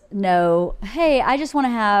 There was no, hey, I just want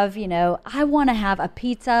to have, I want to have a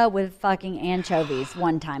pizza with fucking anchovies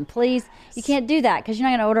one time, please. You can't do that because you're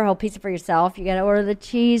not going to order a whole pizza for yourself. You got to order the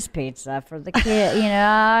cheese pizza for the kid,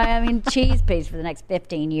 cheese pizza for the next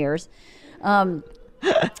 15 years.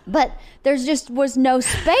 But there's just was no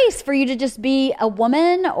space for you to just be a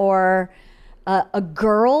woman or a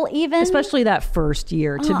girl even. Especially that first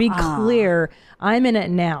year. To be clear, I'm in it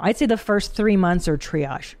now. I'd say the first 3 months are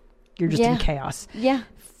triage. You're just in chaos. Yeah.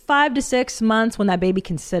 5 to 6 months when that baby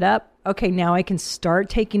can sit up. Okay, now I can start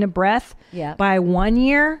taking a breath. Yeah. By 1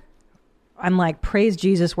 year, I'm like, praise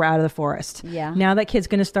Jesus, we're out of the forest. Yeah. Now that kid's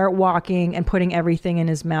going to start walking and putting everything in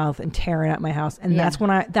his mouth and tearing up my house. And that's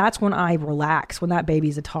when I relax, when that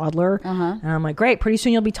baby's a toddler. And I'm like, great, pretty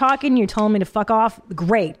soon you'll be talking. You're telling me to fuck off.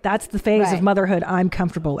 Great. That's the phase of motherhood I'm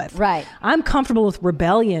comfortable with. Right. I'm comfortable with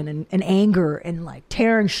rebellion and anger and like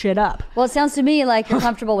tearing shit up. Well, it sounds to me like you're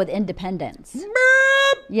comfortable with independence.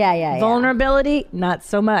 Yeah. Vulnerability, not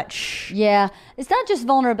so much. Yeah. It's not just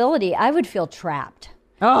vulnerability. I would feel trapped.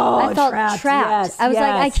 Oh, I felt trapped. Yes, I was like,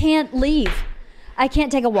 I can't leave. I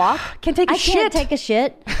can't take a walk. Can't take a shit. I can't take a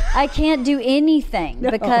shit. I can't do anything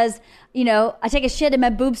because, I take a shit and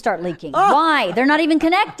my boobs start leaking. Why? They're not even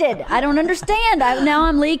connected. I don't understand. Now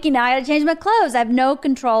I'm leaking. Now I got to change my clothes. I have no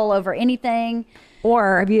control over anything.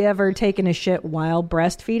 Or have you ever taken a shit while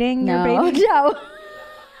breastfeeding your baby? No.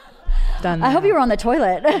 Done I hope you were on the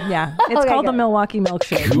toilet. Yeah. It's called the Milwaukee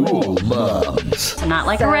Milkshake. Cool moms. Not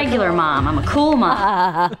like a regular mom. I'm a cool mom.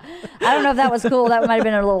 I don't know if that was cool. That might have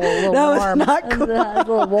been a little That warm. was not cool. A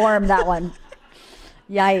little warm, that one.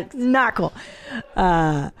 Yikes. Not cool.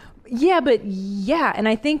 And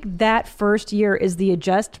I think that first year is the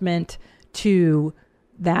adjustment to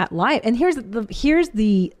that life. And here's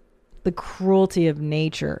the cruelty of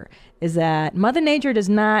nature is that Mother Nature does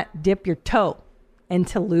not dip your toe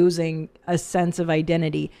into losing a sense of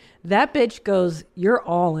identity. That bitch goes, you're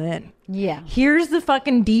all in. Yeah. Here's the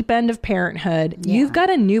fucking deep end of parenthood. Yeah. You've got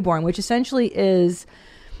a newborn, which essentially is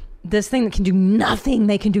this thing that can do nothing.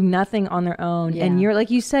 They can do nothing on their own. Yeah. And you're, like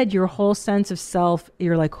you said, your whole sense of self,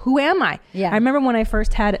 you're like, who am I? Yeah. I remember when I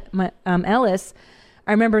first had my Ellis,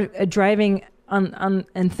 I remember driving on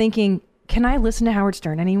and thinking, can I listen to Howard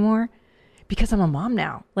Stern anymore? Because I'm a mom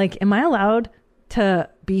now. Like, am I allowed to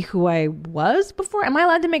be who I was before? Am I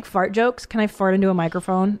allowed to make fart jokes? Can I fart into a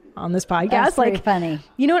microphone on this podcast? That's pretty funny.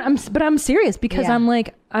 You know what? I'm serious because I'm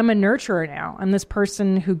like, I'm a nurturer now. I'm this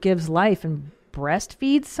person who gives life and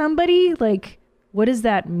breastfeeds somebody. Like, what does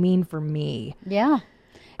that mean for me? Yeah.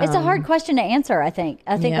 It's a hard question to answer, I think.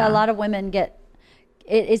 I think a lot of women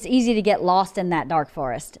it's easy to get lost in that dark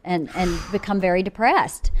forest and become very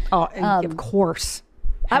depressed. Oh, of course.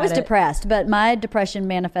 I was depressed, but my depression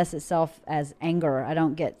manifests itself as anger. I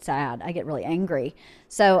don't get sad. I get really angry.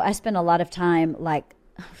 So I spend a lot of time like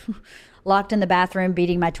locked in the bathroom,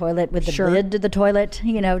 beating my toilet with the lid to the toilet,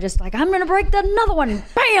 just like, I'm going to break another one.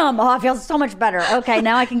 Bam! Oh, I feel so much better. Okay,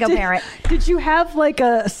 now I can go parent. Did you have like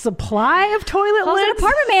a supply of toilet lids? I was an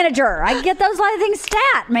apartment manager. I get those things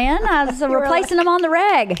stat, man. I was replacing them on the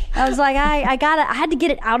reg. I was like, I had to get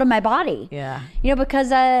it out of my body. Yeah.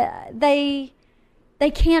 Because they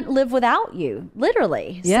can't live without you,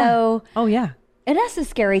 literally. Yeah. So, and that's a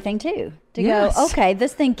scary thing too. To go, okay,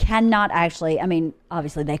 this thing cannot actually. I mean,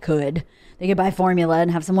 obviously they could buy formula and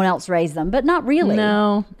have someone else raise them, but not really.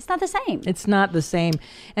 No, it's not the same. It's not the same.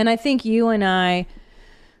 And I think you and I.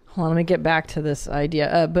 Hold on, let me get back to this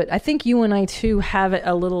idea. But I think you and I too have it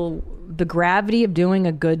a little. The gravity of doing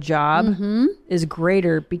a good job is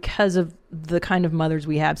greater because of the kind of mothers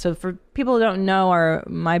we have. So for people who don't know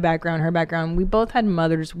my background, her background, we both had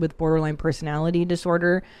mothers with borderline personality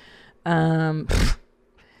disorder.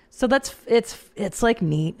 So it's like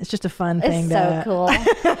neat. It's just a fun thing. It's so cool.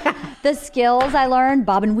 The skills I learned: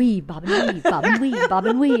 bob and weave, bob and weave, bob and weave, bob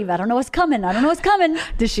and weave. I don't know what's coming.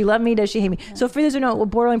 Does she love me? Does she hate me? So for those who know,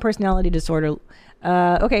 borderline personality disorder.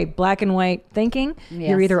 Black and white thinking. Yes.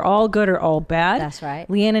 You're either all good or all bad. That's right.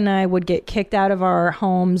 LeeAnn and I would get kicked out of our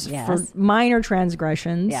homes for minor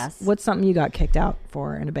transgressions. Yes. What's something you got kicked out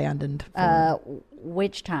for and abandoned for?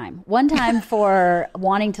 Which time? One time for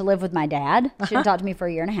wanting to live with my dad. She didn't talk to me for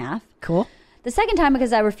 1.5 years. Cool. The second time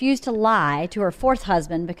because I refused to lie to her fourth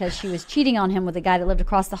husband because she was cheating on him with a guy that lived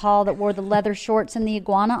across the hall that wore the leather shorts and the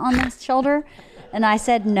iguana on his shoulder. And I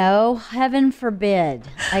said, no, heaven forbid.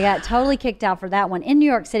 I got totally kicked out for that one. In New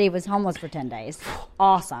York City, was homeless for 10 days.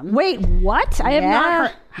 Awesome. Wait, what? I have not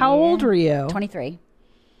heard. How old were you? 23.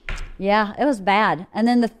 Yeah, it was bad. And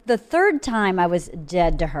then the third time I was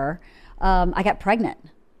dead to her, I got pregnant.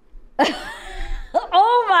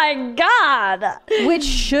 Oh my God. Which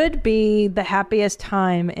should be the happiest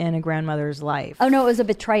time in a grandmother's life. Oh no, it was a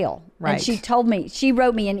betrayal. Right. And she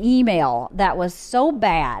wrote me an email that was so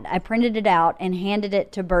bad. I printed it out and handed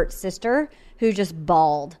it to Bert's sister, who just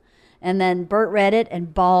bawled. And then Bert read it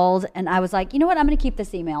and bawled. And I was like, you know what? I'm going to keep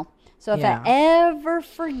this email. So if I ever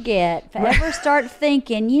forget, if I ever start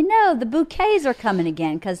thinking, the bouquets are coming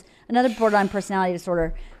again. Because another borderline personality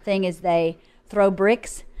disorder thing is they throw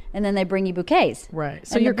bricks and then they bring you bouquets. Right.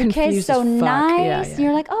 So you're confused as fuck. Nice. Yeah.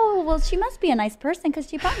 You're like, oh, well, she must be a nice person because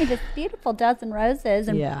she brought me this beautiful dozen roses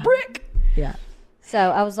and brick. Yeah. So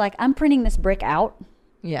I was like, I'm printing this brick out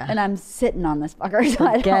Yeah. And I'm sitting on this fucker, so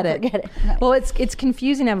I don't forget it. Well, it's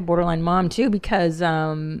confusing to have a borderline mom too, because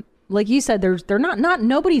like you said, they're not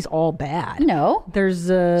nobody's all bad. No. There's She's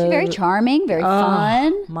very charming, very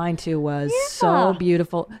fun. Mine too was so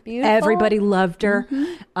beautiful. Everybody loved her.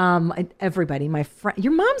 Everybody, my friend.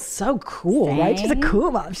 Your mom's so cool, right? She's a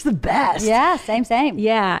cool mom. She's the best. Yeah, same.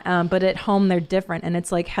 Yeah, but at home they're different, and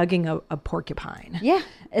it's like hugging a porcupine. Yeah.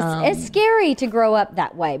 It's scary to grow up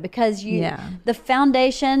that way because the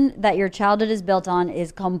foundation that your childhood is built on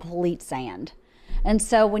is complete sand. And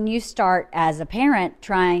so when you start as a parent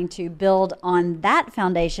trying to build on that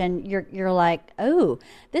foundation, you're like, oh,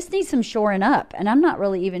 this needs some shoring up. And I'm not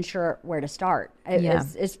really even sure where to start.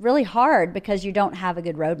 It's really hard because you don't have a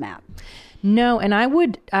good roadmap. No, and I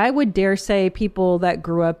would dare say people that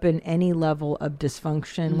grew up in any level of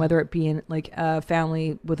dysfunction, whether it be in like a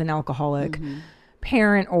family with an alcoholic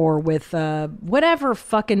parent or with whatever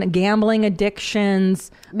fucking gambling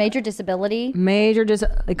addictions, major disability,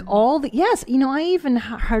 like all the I even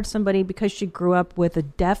heard somebody, because she grew up with a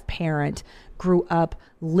deaf parent, grew up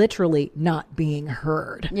literally not being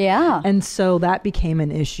heard. Yeah. And so that became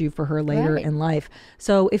an issue for her later in life.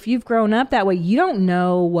 So if you've grown up that way, you don't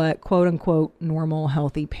know what quote unquote normal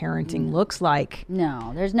healthy parenting looks like.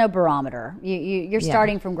 No, there's no barometer. You're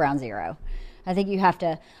starting from ground zero. I think you have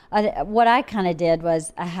to, what I kind of did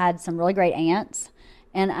was I had some really great aunts,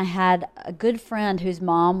 and I had a good friend whose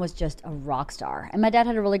mom was just a rock star. And my dad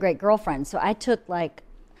had a really great girlfriend. So I took like,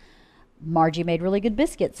 Margie made really good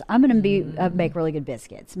biscuits. I'm going to make really good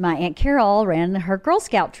biscuits. My Aunt Carol ran her Girl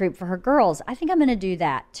Scout troop for her girls. I think I'm going to do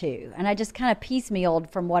that too. And I just kind of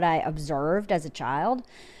piecemealed from what I observed as a child.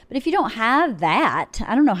 But if you don't have that,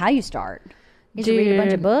 I don't know how you start. You should read a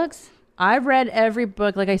bunch of books. I've read every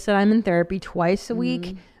book. Like I said, I'm in therapy twice a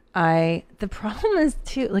week. The problem is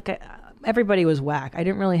too, like everybody was whack. I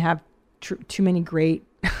didn't really have too many great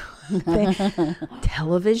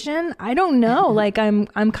television. I don't know. Like I'm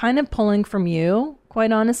kind of pulling from you,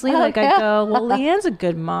 quite honestly. I go, well, LeeAnn's a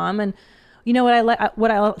good mom, and you know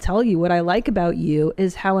what I'll tell you, what I like about you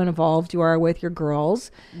is how involved you are with your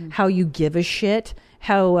girls, how you give a shit.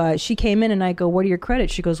 How she came in and I go, what are your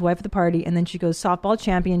credits? She goes, wife of the party. And then she goes, softball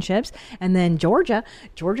championships. And then Georgia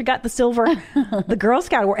got the silver, the Girl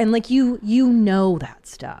Scout award. And like, you know that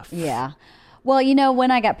stuff. Yeah. Well, when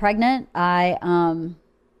I got pregnant, I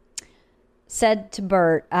said to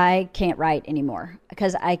Bert, I can't write anymore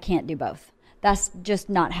because I can't do both. That's just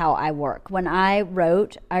not how I work. When I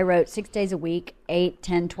wrote 6 days a week, 8,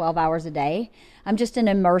 10, 12 hours a day. I'm just an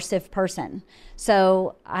immersive person.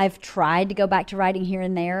 So I've tried to go back to writing here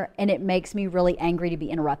and there, and it makes me really angry to be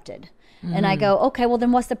interrupted. And I go, okay, well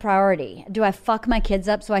then what's the priority? Do I fuck my kids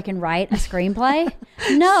up so I can write a screenplay?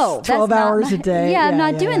 No. 12 hours a day. Yeah, I'm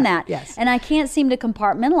not doing that. Yes. And I can't seem to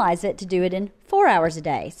compartmentalize it to do it in 4 hours a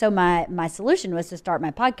day. So my solution was to start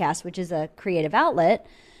my podcast, which is a creative outlet.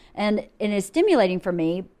 And it is stimulating for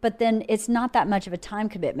me, but then it's not that much of a time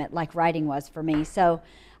commitment like writing was for me. So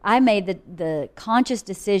I made the conscious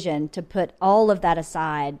decision to put all of that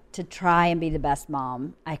aside to try and be the best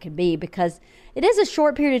mom I could be, because it is a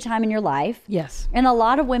short period of time in your life. Yes. And a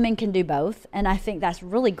lot of women can do both. And I think that's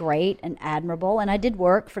really great and admirable. And I did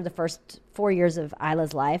work for the first 4 years of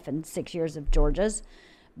Isla's life and 6 years of Georgia's.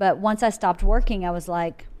 But once I stopped working, I was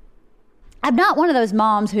like, I'm not one of those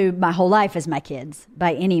moms who my whole life is my kids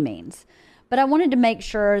by any means. But I wanted to make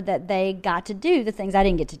sure that they got to do the things I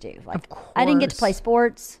didn't get to do. Like, I didn't get to play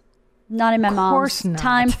sports, not in my mom's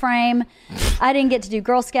time frame. I didn't get to do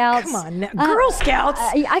Girl Scouts. Come on, Girl Scouts.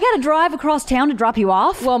 I got to drive across town to drop you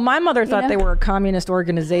off. Well, my mother thought they were a communist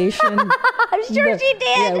organization. I'm sure she did.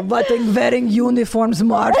 Yeah, wearing uniforms,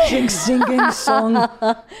 marching, singing, song.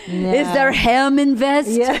 Is there ham in vest?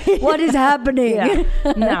 Yeah. What is happening? Yeah.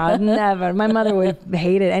 No, never. My mother would have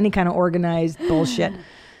hated any kind of organized bullshit.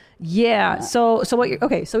 Yeah. So what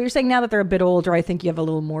you're saying, now that they're a bit older, I think you have a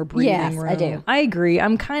little more breathing room. Yes, I do. I agree.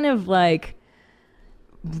 I'm kind of like,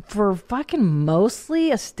 for fucking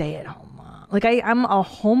mostly a stay-at-home mom. Like I'm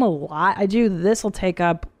home a lot. I do this will take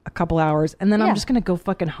up a couple hours, and then I'm just gonna go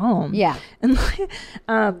fucking home. Yeah. And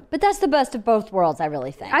but that's the best of both worlds, I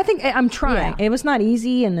really think. I think I'm trying. Yeah. It was not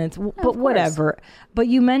easy, and but whatever. But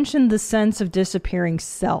you mentioned the sense of disappearing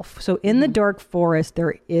self. So in the dark forest,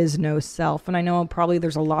 there is no self, and I know probably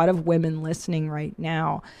there's a lot of women listening right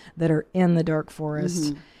now that are in the dark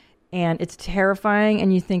forest, and it's terrifying.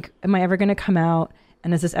 And you think, am I ever gonna come out?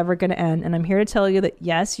 And is this ever gonna end? And I'm here to tell you that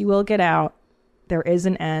yes, you will get out. There is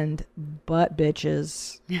an end, but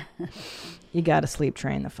bitches, you got to sleep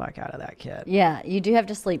train the fuck out of that kid. Yeah, you do have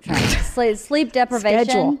to sleep train. Sleep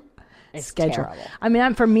deprivation. schedule. terrible. I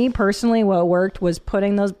mean, for me personally, what worked was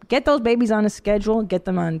get those babies on a schedule, get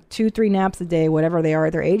them on 2-3 naps a day, whatever they are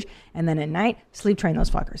at their age. And then at night, sleep train those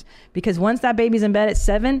fuckers. Because once that baby's in bed at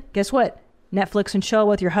 7, guess what? Netflix and chill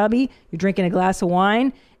with your hubby. You're drinking a glass of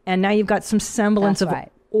wine. And now you've got some semblance of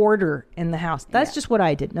order in the house. That's just what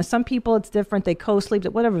I did. Now, some people, it's different. They co-sleep,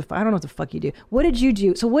 whatever. I don't know what the fuck you do. What did you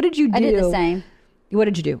do? So what did you do? I did the same. What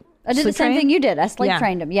did you do? I did the same thing you did. I sleep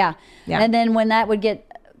trained him. Yeah. And then when that would get,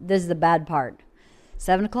 this is the bad part.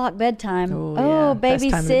 7 o'clock bedtime. Oh,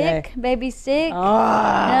 baby's sick. Baby's sick.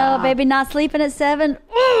 No, baby not sleeping at 7.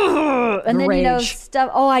 And then, you know, stuff.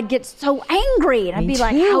 Oh, I'd get so angry. And I'd be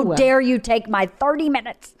like, how dare you take my 30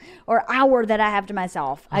 minutes or hour that I have to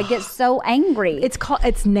myself? I get so angry.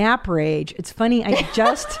 It's nap rage. It's funny.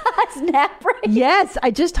 It's nap rage. Yes. I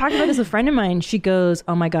just talked about this with a friend of mine. She goes,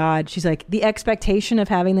 oh my God. She's like, the expectation of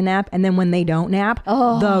having the nap. And then when they don't nap,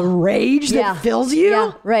 the rage that fills you.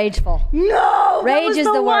 Yeah, rageful. No, rage was is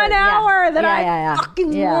the 1 hour that I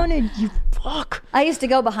fucking wanted. You fuck. I used to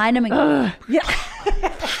go behind him and go,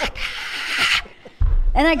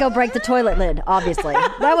 and I go break the toilet lid, obviously.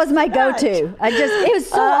 That was my go-to. It was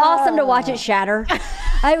so awesome to watch it shatter.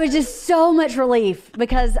 It was just so much relief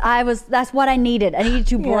because that's what I needed. I needed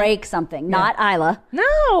to break something, not Isla.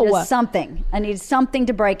 No. Just something. I needed something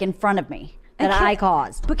to break in front of me that I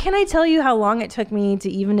caused. But can I tell you how long it took me to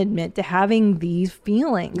even admit to having these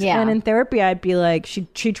feelings? Yeah. And in therapy, I'd be like,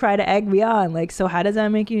 she tried to egg me on. Like, so how does that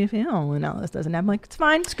make you feel? And Alice doesn't have. I'm like, it's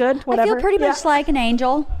fine. It's good. Whatever. I feel pretty much like an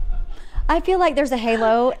angel. I feel like there's a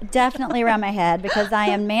halo definitely around my head because I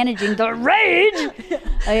am managing the rage.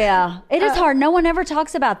 Yeah. It is hard. No one ever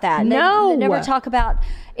talks about that. They never talk about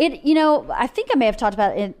it. You know, I think I may have talked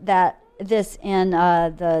about this in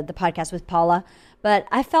the podcast with Paula, but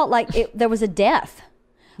I felt like there was a death.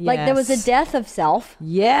 Like there was a death of self.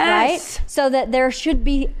 Yes. Right? So that there should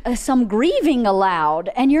be some grieving allowed.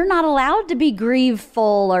 And you're not allowed to be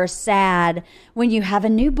grieveful or sad when you have a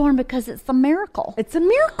newborn because it's a miracle. It's a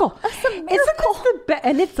miracle. It's a miracle.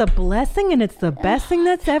 And it's a blessing and it's the best thing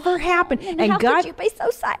that's ever happened. And how could you be so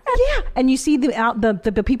sad? Yeah. And you see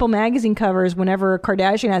the People magazine covers whenever a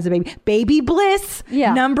Kardashian has a baby. Baby bliss.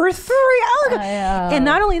 Yeah. Number 3. And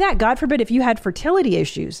not only that, God forbid if you had fertility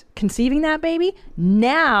issues conceiving that baby,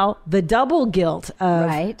 now the double guilt of,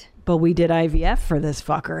 but we did IVF for this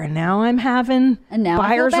fucker, and now I'm having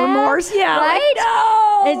buyer's remorse. Yeah, right?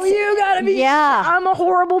 Like, no, you gotta be. Yeah, I'm a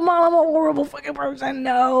horrible mom. I'm a horrible fucking person.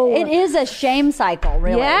 No, it is a shame cycle,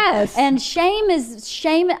 really. Yes, and shame.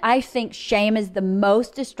 I think shame is the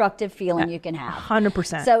most destructive feeling you can have.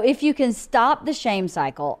 100%. So if you can stop the shame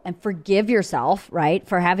cycle and forgive yourself, right,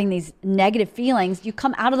 for having these negative feelings, you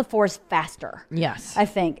come out of the forest faster. Yes, I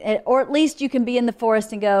think, or at least you can be in the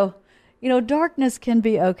forest and go, you know, darkness can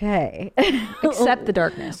be okay. Accept the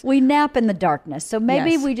darkness. We nap in the darkness. So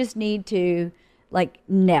maybe we just need to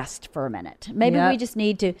nest for a minute. Maybe we just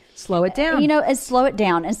need to slow it down. You know, and slow it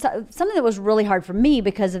down. And something that was really hard for me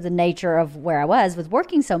because of the nature of where I was with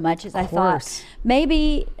working so much is I thought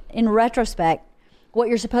maybe in retrospect, what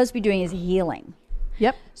you're supposed to be doing is healing.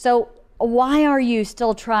 Yep. So why are you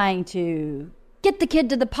still trying to get the kid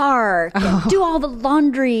to the park and do all the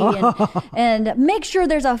laundry and make sure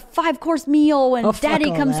there's a 5-course meal when daddy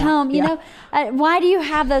comes home, you know? Why do you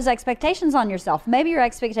have those expectations on yourself? Maybe your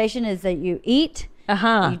expectation is that you eat,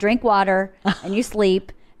 you drink water, and you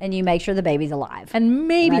sleep, and you make sure the baby's alive. And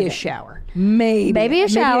maybe a shower. Maybe a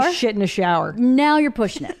shower. Maybe a shit in a shower. Now you're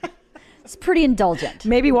pushing it. It's pretty indulgent.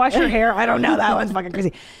 Maybe wash your hair. I don't know. That one's fucking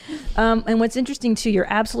crazy. And what's interesting too, you're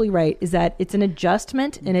absolutely right, is that it's an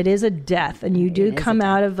adjustment and it is a death. And you do come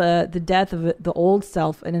out of the death of the old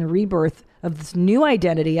self and a rebirth of this new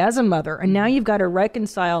identity as a mother. And now you've got to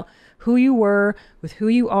reconcile who you were with who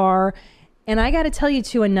you are. And I got to tell you,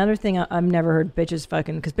 too, another thing I've never heard bitches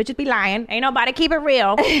fucking, because bitches be lying. Ain't nobody keep it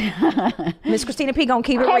real. Miss Christina P. gonna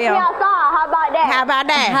keep it real. Catch me outside. How about that? How about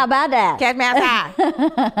that? How about that? Catch me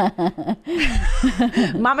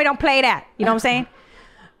outside. Mommy, don't play that. You know what I'm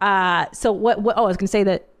saying? So what? I was gonna say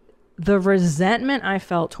that the resentment I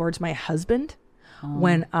felt towards my husband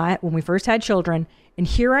when we first had children. And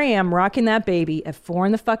here I am rocking that baby at 4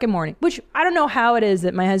 in the fucking morning, which I don't know how it is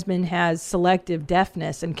that my husband has selective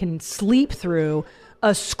deafness and can sleep through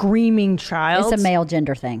a screaming child. It's a male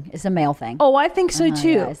gender thing. It's a male thing. Oh, I think so too.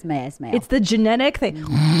 Yeah, it's male. It's the genetic thing.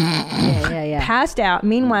 Yeah. Passed out.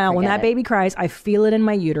 Meanwhile, when that baby cries, I feel it in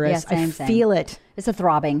my uterus. Yeah, I feel it. It's a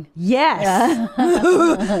throbbing. Yes. Yeah.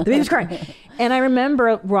 The baby's crying. And I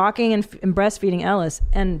remember rocking and breastfeeding Ellis,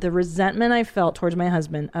 and the resentment I felt towards my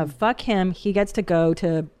husband of fuck him, he gets to go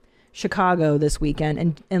to Chicago this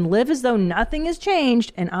weekend and live as though nothing has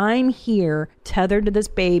changed, and I'm here tethered to this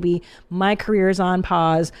baby. My career is on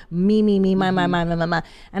pause. My.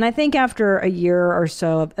 And I think after a year or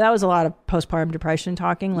so, that was a lot of postpartum depression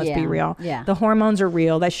talking. Let's be real. Yeah. The hormones are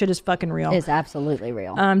real. That shit is fucking real. It's absolutely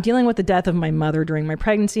real. Dealing with the death of my mother during my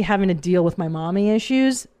pregnancy, having to deal with my mommy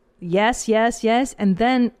issues. Yes. And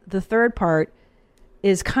then the third part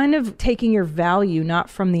is kind of taking your value not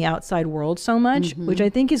from the outside world so much, which I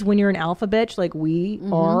think is when you're an alpha bitch like we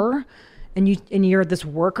are, and you're this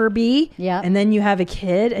worker bee, and then you have a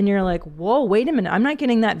kid and you're like, whoa, wait a minute, I'm not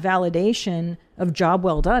getting that validation of job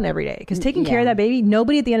well done every day, because taking care of that baby,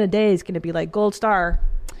 nobody at the end of the day is going to be like, gold star,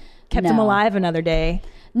 kept him alive another day.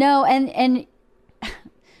 No, and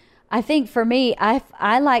I think for me,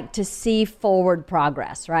 I like to see forward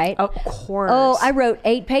progress, right? Of course. Oh, I wrote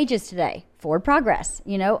 8 pages today. Forward progress.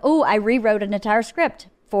 Oh, I rewrote an entire script.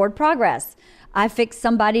 Forward progress. I fixed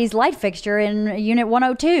somebody's light fixture in Unit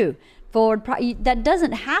 102. That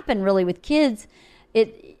doesn't happen really with kids.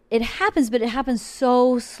 It happens, but it happens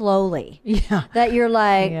so slowly. Yeah. That you're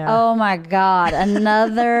like, oh my God,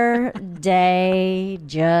 another day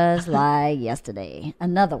just like yesterday.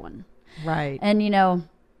 Another one. Right. And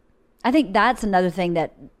I think that's another thing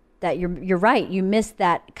that you're right. You miss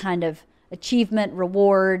that kind of achievement,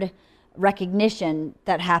 reward, recognition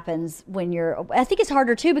that happens when I think it's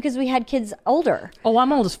harder too because we had kids older. Oh,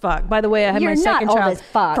 I'm old as fuck. By the way, I had my second child. You're not old as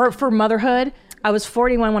fuck. For motherhood, I was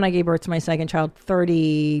 41 when I gave birth to my second child,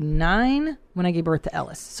 39 when I gave birth to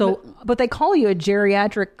Ellis. So, but they call you a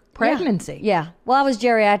geriatric pregnancy. Yeah. Well, I was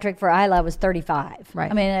geriatric for Isla. I was 35.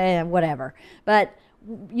 Right. I mean, whatever. But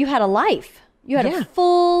you had a life. You had a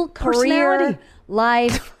full career,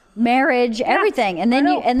 life, marriage, everything. And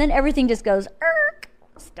then everything just goes,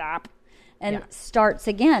 stop. And starts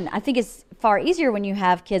again. I think it's far easier when you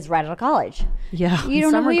have kids right out of college. Yeah. You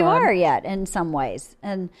don't know who you are yet in some ways.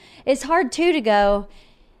 And it's hard too to go,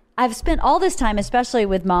 I've spent all this time, especially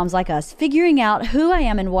with moms like us, figuring out who I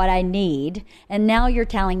am and what I need. And now you're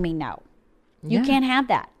telling me no. You can't have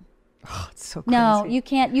that. Oh, it's so crazy. No, you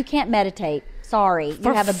can't meditate. Sorry,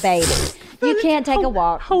 you have a baby. You can't take a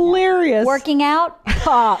walk. Hilarious. Working out?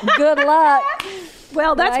 Good luck.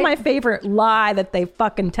 Well, that's my favorite lie that they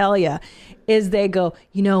fucking tell you is they go,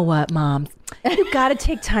 you know what, Mom? You got to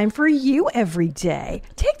take time for you every day.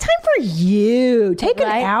 Take time for you. Take an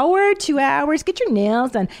hour, 2 hours. Get your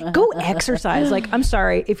nails done. Go exercise. Like, I'm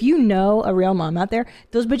sorry. If you know a real mom out there,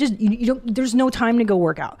 those bitches, you don't, there's no time to go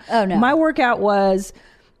work out. Oh, no. My workout was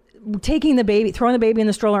taking the baby, throwing the baby in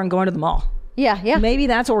the stroller and going to the mall. Yeah. Maybe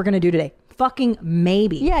that's what we're going to do today. Fucking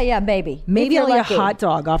maybe. Yeah, maybe. Maybe I'll eat a hot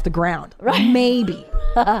dog off the ground. Right. Maybe.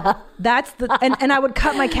 That's the and I would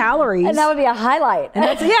cut my calories. And that would be a highlight. And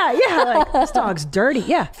that's like, this dog's dirty.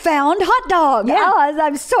 Yeah. Found hot dog. Yeah. Oh,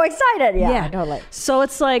 I'm so excited. Yeah, totally. So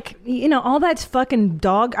it's like, all that's fucking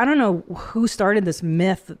dog. I don't know who started this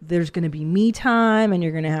myth. There's going to be me time and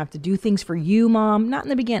you're going to have to do things for you, Mom. Not in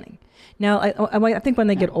the beginning. Now, I think when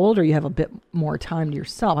they get older, you have a bit more time to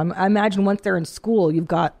yourself. I imagine once they're in school, you've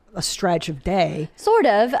got a stretch of day. Sort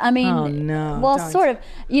of. I mean, oh, no. Well, sort of.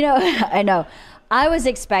 I know. I was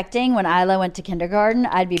expecting when Isla went to kindergarten,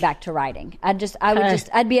 I'd be back to writing. I'd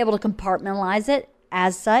be able to compartmentalize it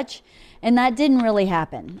as such. And that didn't really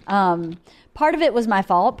happen. Part of it was my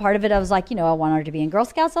fault. Part of it, I was like, I want her to be in Girl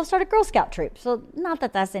Scouts. I'll start a Girl Scout troop. So not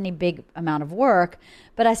that that's any big amount of work,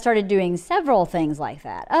 but I started doing several things like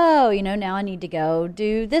that. Oh, now I need to go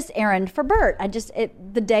do this errand for Bert.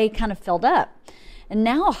 The day kind of filled up. And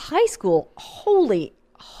now high school, holy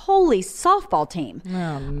softball team.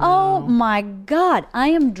 Oh, no. Oh my God. I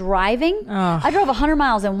am driving. Oh. I drove 100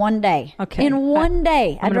 miles in one day. Okay. In one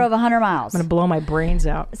day, I drove 100 miles. I'm going to blow my brains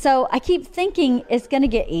out. So I keep thinking it's going to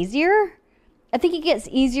get easier. I think it gets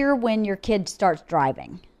easier when your kid starts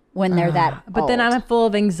driving, when they're that But old. then I'm full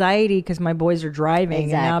of anxiety because my boys are driving.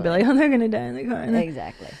 Exactly. And now I'll be like, they're going to die in the car.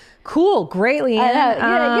 Exactly. Cool. Great, LeeAnn. I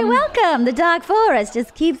know. You're welcome. The dark forest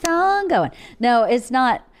just keeps on going. No, it's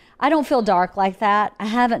not. I don't feel dark like that. I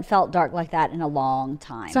haven't felt dark like that in a long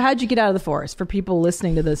time. So how'd you get out of the forest? For people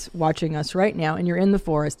listening to this, watching us right now, and you're in the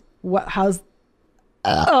forest, how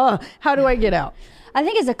do I get out? I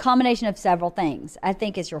think it's a combination of several things. I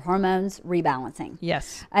think it's your hormones rebalancing.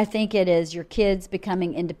 Yes. I think it is your kids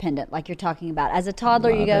becoming independent, like you're talking about. As a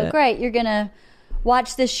toddler, you go, it. great, you're going to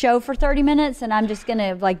watch this show for 30 minutes and I'm just going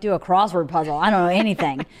to do a crossword puzzle. I don't know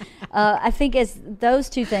anything. I think it's those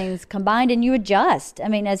two things combined and you adjust. I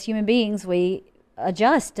mean, as human beings, we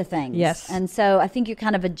adjust to things. Yes. And so I think you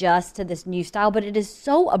kind of adjust to this new style, but it is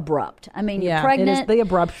so abrupt. I mean, you're pregnant. It is the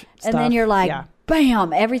abrupt stuff. And then you're like,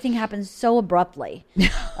 bam, everything happens so abruptly.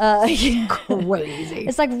 Crazy.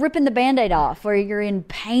 It's like ripping the Band-Aid off, where you're in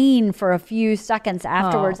pain for a few seconds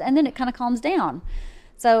afterwards, and then it kind of calms down.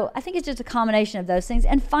 So I think it's just a combination of those things.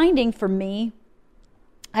 And finding, for me,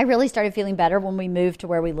 I really started feeling better when we moved to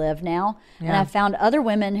where we live now. Yeah. And I found other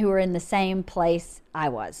women who were in the same place I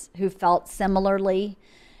was, who felt similarly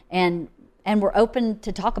and were open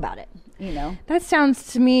to talk about it, you know. That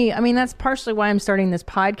sounds to me, I mean, that's partially why I'm starting this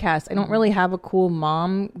podcast. I don't really have a cool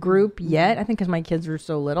mom group yet. I think because my kids are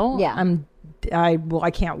so little. Yeah.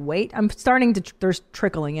 I can't wait. I'm starting to, there's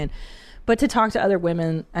trickling in. But to talk to other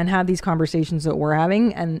women and have these conversations that we're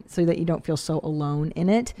having, and so that you don't feel so alone in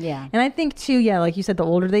it. Yeah. And I think too, like you said, the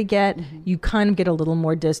older they get, you kind of get a little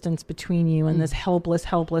more distance between you and this helpless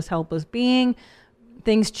being.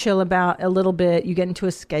 Things chill about a little bit. You get into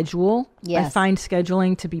a schedule. Yes. I find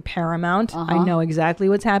scheduling to be paramount. I know exactly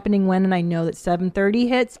what's happening when, and I know that 7:30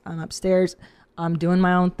 hits, I'm upstairs. I'm doing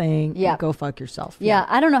my own thing. Yeah. Go fuck yourself. Yeah.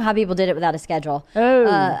 I don't know how people did it without a schedule.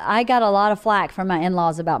 I got a lot of flack from my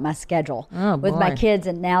in-laws about my schedule with my kids.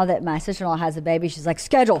 And now that my sister-in-law has a baby, she's like,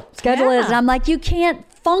 schedule is. And I'm like, you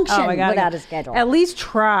can't function without a schedule. At least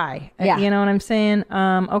try. Yeah. You know what I'm saying?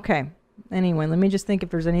 Okay. Anyway, let me just think if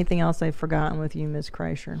there's anything else I've forgotten with you, Ms.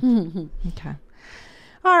 Kreischer. Okay.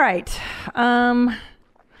 All right.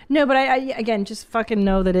 No, but I again, just fucking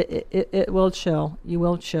know that it will chill. You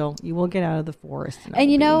will chill. You will get out of the forest.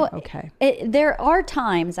 And you know, okay. There are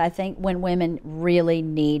times, I think, when women really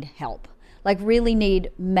need help, like really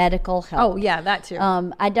need medical help. Oh, yeah, that too.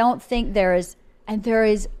 I don't think there is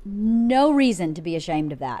no reason to be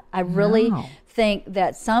ashamed of that. I really think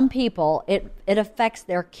that some people, it affects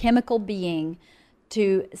their chemical being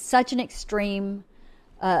to such an extreme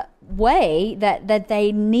way that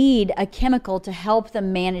they need a chemical to help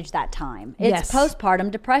them manage that time. It's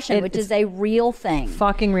postpartum depression, which is a real thing.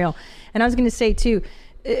 Fucking real. And I was going to say too,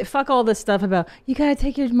 fuck all this stuff about you got to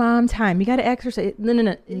take your mom time. You got to exercise.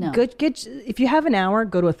 No. Get if you have an hour,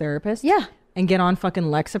 go to a therapist. Yeah. And get on fucking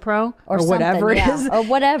Lexapro or whatever it is. Or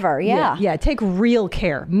whatever, Yeah, take real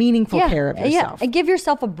care, meaningful care of yourself. Yeah, and give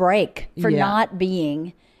yourself a break for not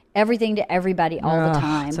being everything to everybody all the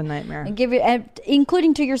time. It's a nightmare. And give it,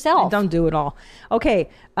 including to yourself. And don't do it all. Okay,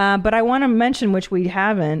 but I want to mention, which we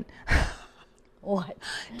haven't. What?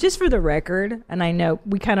 Just for the record, and I know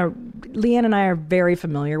LeeAnn and I are very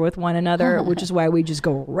familiar with one another, which is why we just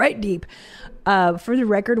go right deep. For the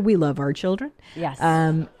record, we love our children. Yes.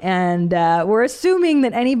 And we're assuming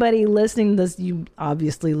that anybody listening to this, you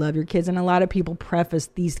obviously love your kids. And a lot of people preface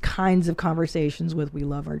these kinds of conversations with, we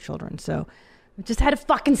love our children. So I just had to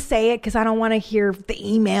fucking say it because I don't want to hear the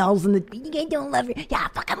emails and you don't love your, I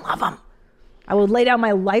fucking love them. I would lay down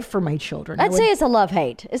my life for my children. I'd say it's a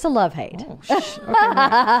love-hate. It's a love-hate. Oh, okay,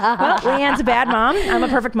 well, LeeAnn's a bad mom. I'm a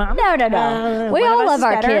perfect mom. No. We all love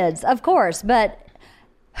our kids, of course. But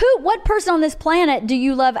what person on this planet do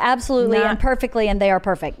you love absolutely and perfectly and they are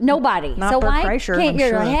perfect? Nobody. Not so why Kreischer, can't you?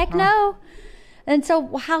 Sure. Heck no. And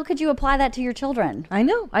so how could you apply that to your children? I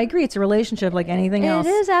know. I agree. It's a relationship like anything else.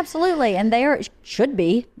 It is, absolutely. And they should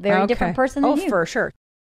be very different person than you. Oh, for sure.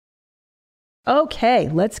 Okay,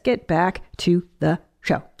 let's get back to the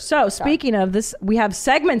show. So speaking of this, we have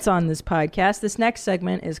segments on this podcast. This next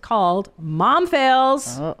segment is called Mom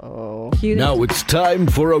Fails. Uh-oh. Now it's time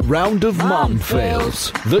for a round of Mom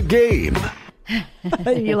Fails, the game.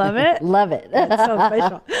 You love it? Love it. That's so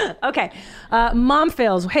official. Okay. Mom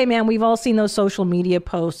Fails. Hey, man, we've all seen those social media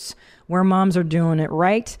posts where moms are doing it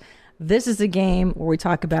right. This is a game where we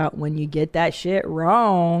talk about when you get that shit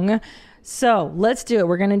wrong. So let's do it.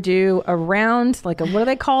 We're going to do a round, what are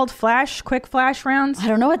they called? Quick flash rounds? I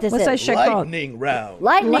don't know what this What's is. That shit called? Lightning round.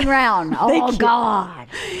 Lightning round. Oh, God.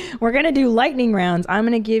 We're going to do lightning rounds. I'm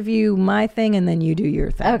going to give you my thing and then you do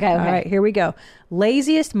your thing. Okay. All right, here we go.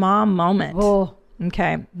 Laziest mom moment. Oh.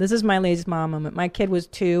 Okay. This is my laziest mom moment. My kid was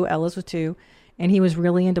 2, Ellis was 2, and he was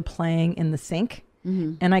really into playing in the sink.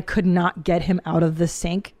 Mm-hmm. And I could not get him out of the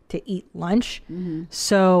sink to eat lunch. Mm-hmm.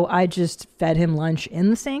 So I just fed him lunch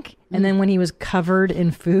in the sink. Mm-hmm. And then when he was covered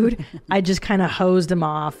in food, I just kind of hosed him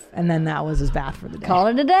off. And then that was his bath for the day. Call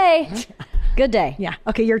it a day. Good day. Yeah.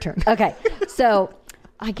 Okay, your turn. Okay. So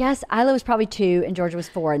I guess Isla was probably 2 and Georgia was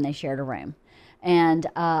 4 and they shared a room. And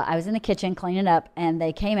I was in the kitchen cleaning up and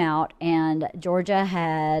they came out and Georgia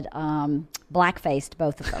had black-faced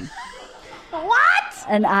both of them. What?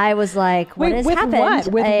 And I was like, what has happened? What?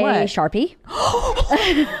 With a what? Sharpie.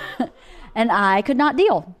 And I could not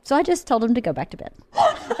deal. So I just told him to go back to bed.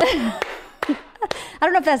 I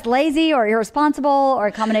don't know if that's lazy or irresponsible or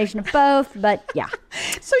a combination of both, but yeah.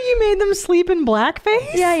 So you made them sleep in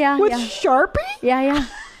blackface? Yeah. With Sharpie? Yeah.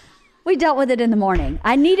 We dealt with it in the morning.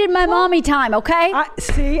 I needed my mommy time, okay?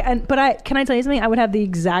 Can I tell you something? I would have the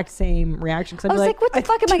exact same reaction. I was like, what the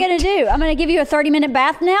fuck am I going to do? I'm going to give you a 30-minute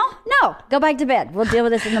bath now? No, go back to bed. We'll deal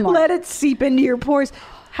with this in the morning. Let it seep into your pores.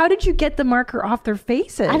 How did you get the marker off their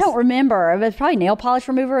faces? I don't remember. It was probably nail polish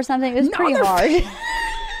remover or something. It was pretty hard. Hey,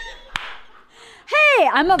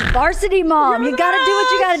 I'm a varsity mom. You got to do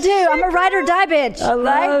what you got to do. I'm a ride or die bitch. I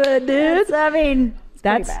love it, dude.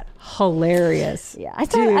 That's hilarious. Yeah, I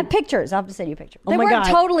have pictures. I'll have to send you a picture. They weren't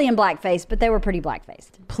totally in blackface, but they were pretty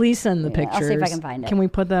black-faced. Please send the pictures. I'll see if I can find it. Can we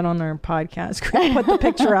put that on our podcast? Can we put the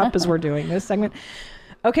picture up as we're doing this segment?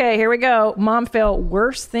 Okay, here we go. Mom fail.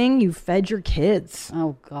 Worst thing you fed your kids.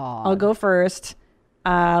 Oh, God. I'll go first.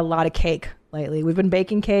 A lot of cake lately. We've been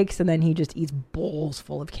baking cakes, and then he just eats bowls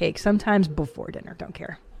full of cake, sometimes before dinner. Don't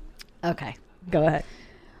care. Okay. Go ahead.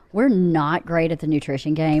 We're not great at the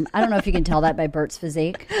nutrition game. I don't know if you can tell that by Bert's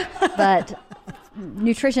physique, but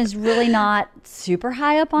nutrition is really not super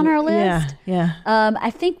high up on our list. Yeah.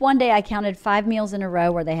 I think one day I counted 5 meals in a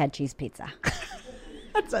row where they had cheese pizza.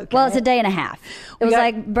 That's okay. Well, it's a day and a half. It was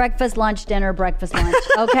like breakfast, lunch, dinner, breakfast, lunch.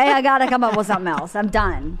 Okay, I got to come up with something else. I'm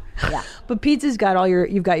done. Yeah. But pizza's got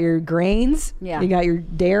you've got your grains. Yeah. You got your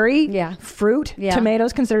dairy. Yeah. Fruit. Yeah.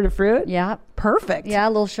 Tomatoes considered a fruit. Yeah. Perfect. Yeah, a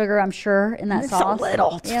little sugar, I'm sure, in that sauce. A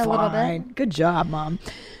little. It's fine. A little bit. Good job, Mom.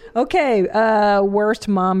 Okay. Worst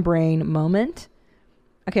mom brain moment.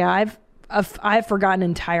 Okay, I've forgotten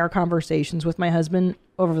entire conversations with my husband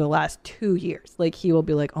over the last 2 years. Like he will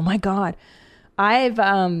be like, "Oh my God, I've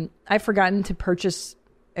forgotten to purchase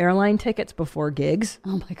airline tickets before gigs."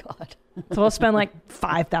 Oh my God. So I'll spend like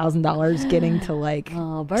 $5,000 getting to like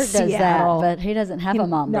Bert does Seattle. that, but he doesn't have a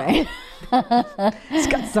mom brain. He's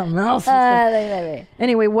got something else.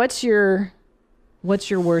 Anyway, what's your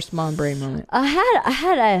worst mom brain moment?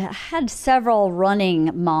 I had several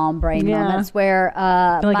running mom brain moments where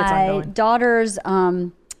my daughter's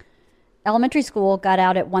elementary school got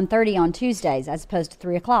out at 1:30 on Tuesdays as opposed to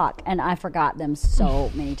 3 o'clock, and I forgot them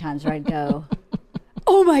so many times where I'd go,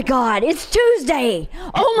 "Oh my God, it's Tuesday!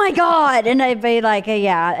 Oh my God!" And they'd be like,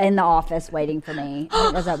 in the office waiting for me.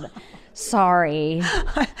 Sorry.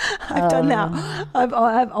 I've done that.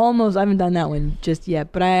 I haven't done that one just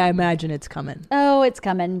yet, but I imagine it's coming. Oh, it's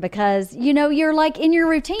coming because, you're like in your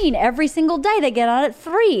routine every single day. They get out at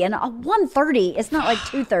 3 and 1:30. It's not like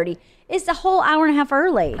 2:30. It's a whole hour and a half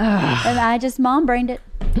early. And I just mom brained it.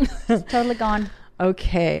 It's totally gone.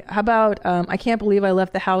 Okay. How about, I can't believe I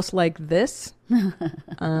left the house like this.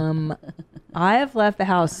 I have left the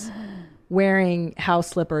house wearing house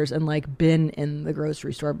slippers and like been in the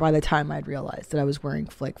grocery store by the time I'd realized that I was wearing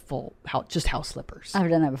like full house slippers. I've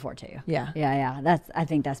done that before too. Yeah. I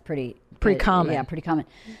think that's pretty common. Yeah, pretty common.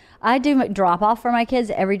 I do drop off for my kids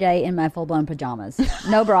every day in my full blown pajamas.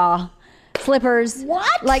 No bra, slippers.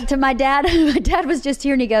 What? Like to my dad. My dad was just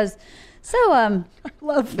here and he goes, "So I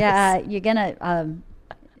love this. Yeah, you're gonna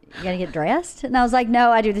get dressed?" And I was like,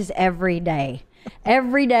 "No, I do this every day.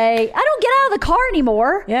 Every day. I don't get out of the car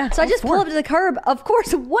anymore. Yeah. So I just pull up to the curb." Of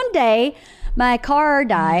course, one day my car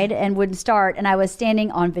died and wouldn't start, and I was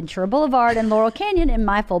standing on Ventura Boulevard in Laurel Canyon in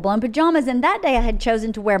my full-blown pajamas, and that day I had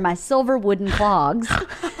chosen to wear my silver wooden clogs,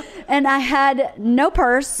 and I had no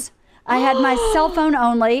purse. I had my cell phone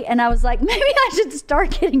only, and I was like, maybe I should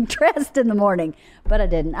start getting dressed in the morning, but I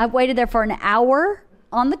didn't. I waited there for an hour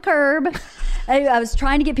on the curb. I was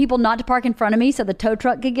trying to get people not to park in front of me so the tow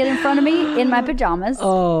truck could get in front of me in my pajamas.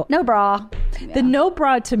 Oh. No bra. The no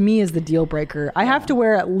bra to me is the deal breaker. I have to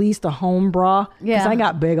wear at least a home bra because I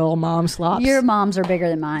got big old mom slops. Your moms are bigger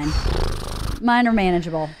than mine. Mine are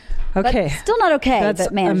manageable. Okay. But still not okay, That's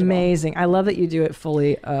but manageable. Amazing. I love that you do it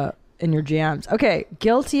fully in your jams. Okay.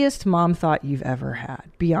 Guiltiest mom thought you've ever had.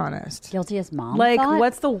 Be honest. Guiltiest mom like, thought?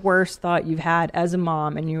 What's the worst thought you've had as a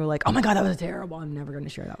mom and you were like, "Oh my God, that was terrible. I'm never going to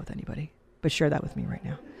share that with anybody." But share that with me right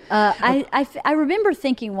now. I remember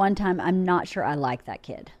thinking one time, I'm not sure I like that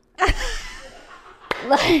kid.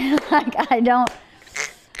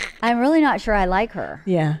 I'm really not sure I like her.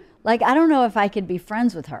 Yeah. Like, I don't know if I could be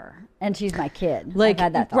friends with her. And she's my kid. Like, I've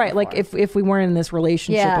had that thought right. before. Like if we weren't in this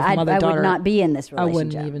relationship with mother-daughter. I would not be in this I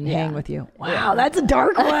relationship. wouldn't even hang with you. Wow, that's a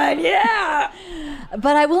dark one. Yeah.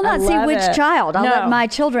 But I will not see which child. I'll let my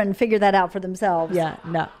children figure that out for themselves. Yeah,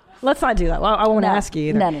 no. Let's not do that. Well, I won't ask you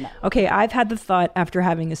either. No. Okay, I've had the thought after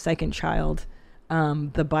having a second child,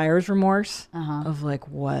 the buyer's remorse of like,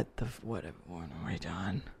 what have I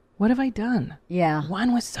done? What have I done? Yeah.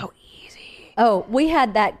 One was so easy. Oh, we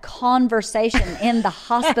had that conversation in the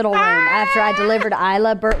hospital room after I delivered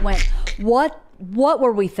Isla. Bert went, what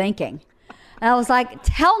were we thinking? And I was like,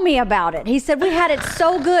 tell me about it. He said, we had it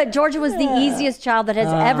so good. Georgia was the easiest child that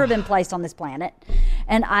has ever been placed on this planet.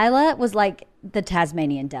 And Isla was like the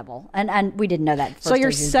Tasmanian devil. And we didn't know that. So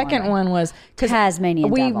your second one was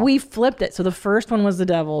Tasmanian devil. We flipped it. So the first one was the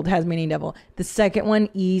devil, Tasmanian devil. The second one,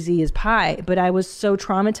 easy as pie. But I was so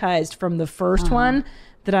traumatized from the first one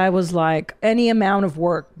that I was like, any amount of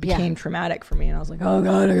work became traumatic for me. And I was like, oh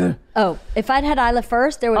God. Oh, if I'd had Isla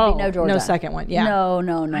first, there would be no Georgia. No second one. Yeah. No.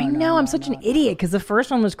 I know. I'm such an idiot because the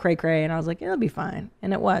first one was cray-cray. And I was like, it'll be fine.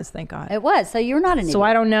 And it was, thank God. It was. So you're not an idiot. So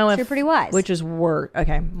I don't know if... You're pretty wise. Which is worse.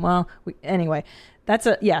 Okay. Well, anyway.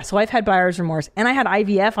 So I've had buyer's remorse. And I had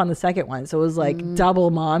IVF on the second one. So it was like double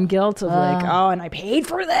mom guilt of like, and I paid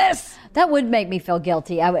for this. That would make me feel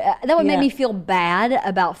guilty. That would make me feel bad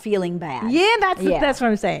about feeling bad. Yeah, that's what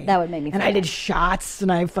I'm saying. That would make me feel bad. And I did shots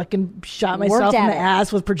and I fucking shot myself in the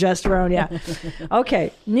ass with progesterone. Yeah.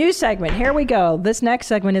 Okay, new segment. Here we go. This next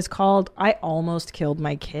segment is called I Almost Killed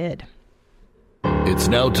My Kid. It's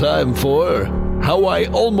now time for How I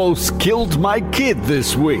Almost Killed My Kid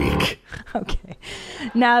This Week. Okay.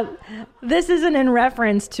 Now, this isn't in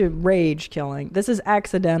reference to rage killing. This is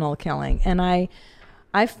accidental killing. And I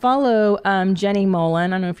follow Jenny Mollen. I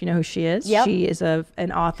don't know if you know who she is. Yep. She is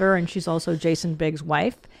an author, and she's also Jason Biggs'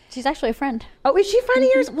 wife. She's actually a friend. Oh, is she a friend of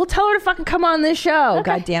yours? We'll tell her to fucking come on this show.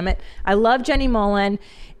 Okay. God damn it. I love Jenny Mollen.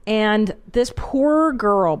 And this poor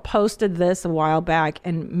girl posted this a while back,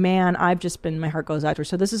 and man, my heart goes out to her.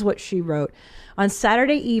 So this is what she wrote. On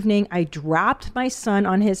Saturday evening, I dropped my son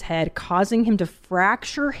on his head, causing him to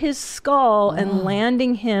fracture his skull and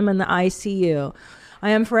landing him in the ICU. I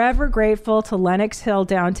am forever grateful to Lenox Hill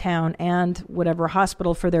downtown and whatever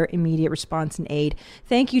hospital for their immediate response and aid.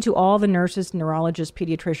 Thank you to all the nurses, neurologists,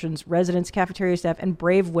 pediatricians, residents, cafeteria staff, and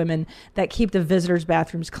brave women that keep the visitors'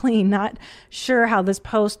 bathrooms clean. Not sure how this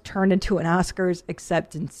post turned into an Oscars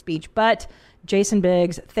acceptance speech, but Jason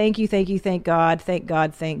Biggs, thank you, thank God, thank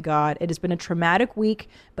God, thank God. It has been a traumatic week,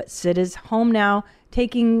 but Sid is home now,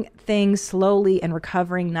 taking things slowly and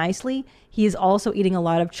recovering nicely. He is also eating a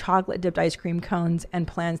lot of chocolate-dipped ice cream cones and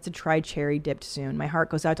plans to try cherry-dipped soon. My heart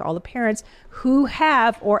goes out to all the parents who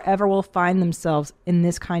have or ever will find themselves in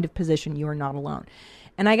this kind of position. You are not alone.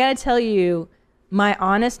 And I got to tell you, my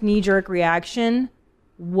honest knee-jerk reaction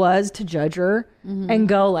was to judge her and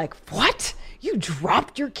go like, what? You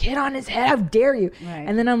dropped your kid on his head? How dare you? Right.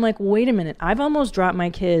 And then I'm like, wait a minute. I've almost dropped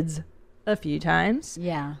my kids a few times.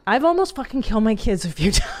 Yeah. I've almost fucking killed my kids a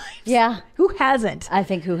few times. Yeah. Who hasn't? I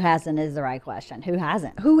think who hasn't is the right question. Who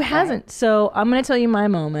hasn't? Who hasn't? Right. So I'm going to tell you my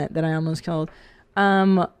moment that I almost killed.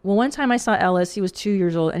 Well, one time I saw Ellis. He was 2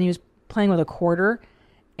 years old and he was playing with a quarter.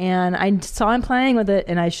 And I saw him playing with it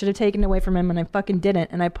and I should have taken it away from him and I fucking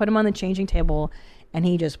didn't. And I put him on the changing table and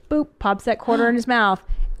he just, boop, pops that quarter in his mouth.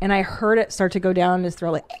 And I heard it start to go down his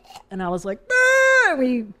throat. And I was like, ah!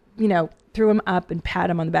 We, threw him up and pat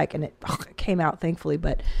him on the back and it came out, thankfully.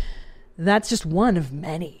 But that's just one of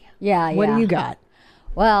many. Yeah. What do you got?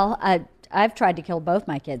 Well, I've tried to kill both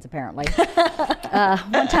my kids, apparently.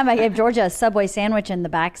 One time I gave Georgia a Subway sandwich in the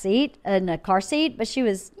back seat, in a car seat, but she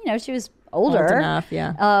was older. Old enough,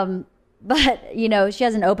 yeah. But, she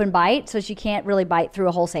has an open bite, so she can't really bite through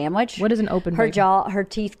a whole sandwich. What is an open bite? Her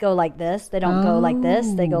teeth go like this. They don't go like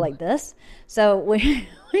this. They go like this. So when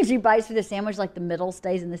she bites through the sandwich, like the middle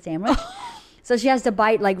stays in the sandwich. So she has to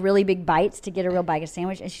bite like really big bites to get a real bite of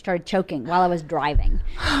sandwich. And she started choking while I was driving.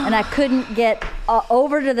 And I couldn't get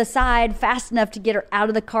over to the side fast enough to get her out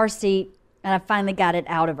of the car seat. And I finally got it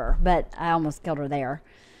out of her. But I almost killed her there.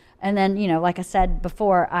 And then, like I said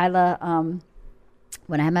before, Isla...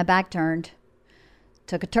 when I had my back turned,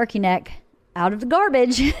 took a turkey neck out of the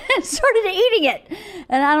garbage and started eating it.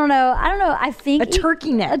 And I don't know. I think a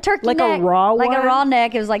turkey neck, like a raw one? Like a raw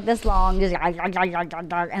neck. It was like this long. Just, and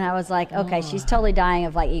I was like, okay, she's totally dying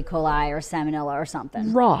of like E. coli or salmonella or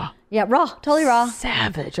something. Raw. Yeah, raw. Totally raw.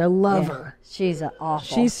 Savage. I love her. She's an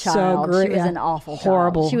awful She's child. so great. She was an awful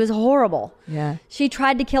horrible. child. She was horrible. Yeah. She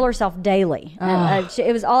tried to kill herself daily.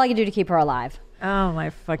 It was all I could do to keep her alive. Oh, my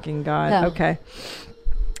fucking God. Yeah. Okay.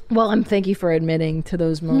 Well, thank you for admitting to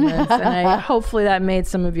those moments. And hopefully that made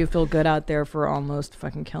some of you feel good out there for almost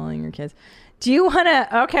fucking killing your kids. Do you want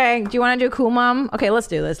to do cool mom? Okay, let's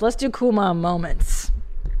do this. Let's do cool mom moments.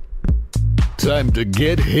 Time to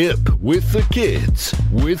get hip with the kids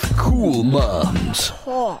with Cool Moms.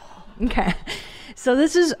 Oh. Okay. So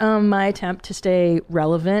this is my attempt to stay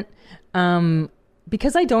relevant.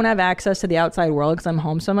 Because I don't have access to the outside world because I'm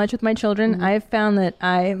home so much with my children, I've found that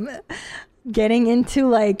I'm getting into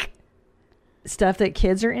like stuff that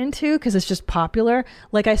kids are into because it's just popular.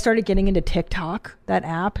 Like I started getting into TikTok, that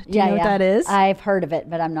app. Do you know what that is? I've heard of it,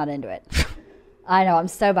 but I'm not into it. I know, I'm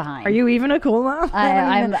so behind. Are you even a cool mom?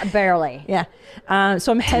 I'm barely. Yeah.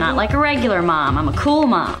 So I'm heavy. Not like a regular mom. I'm a cool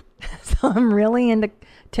mom. So I'm really into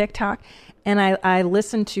TikTok. And I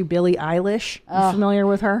listen to Billie Eilish. You familiar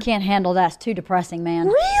with her? Can't handle that. It's too depressing, man.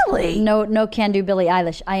 Really? No can do Billie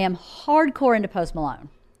Eilish. I am hardcore into Post Malone.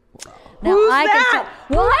 Now, Who's I that?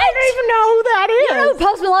 What? I don't even know who that is. You know who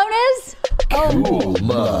Post Malone is? Cool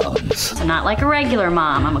moms. So not like a regular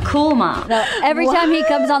mom. I'm a cool mom. No, every time he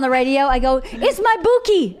comes on the radio, I go, "It's my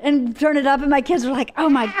Bookie," and turn it up, and my kids are like, "Oh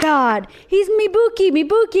my God, he's me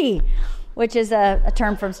Bookie," which is a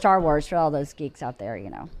term from Star Wars for all those geeks out there,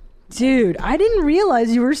 you know. Dude, I didn't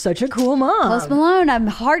realize you were such a cool mom. Post Malone, I'm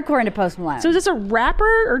hardcore into Post Malone. So is this a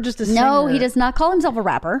rapper or just a singer? No, he does not call himself a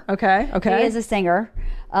rapper. Okay. He is a singer.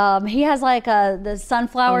 He has like the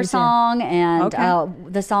Sunflower song and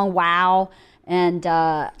the song Wow. And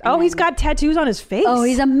he's got tattoos on his face. Oh,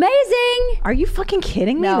 he's amazing. Are you fucking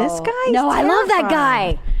kidding me? No. This guy? No, I love that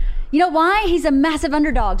guy. You know why? He's a massive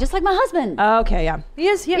underdog, just like my husband. Okay, yeah. He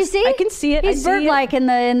is. You see? I can see it. He's bird-like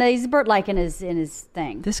he's bird-like in his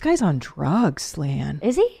thing. This guy's on drugs, LeeAnn.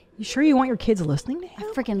 Is he? You sure you want your kids listening to him?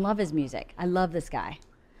 I freaking love his music. I love this guy.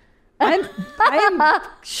 I am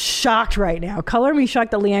shocked right now. Color me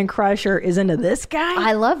shocked that LeeAnn Kreischer is into this guy.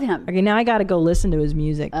 I love him. Okay, now I got to go listen to his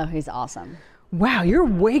music. Oh, he's awesome. Wow, you're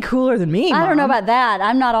way cooler than me, Mom. I don't know about that.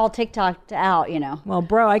 I'm not all TikToked out, you know. Well,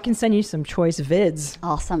 bro, I can send you some choice vids.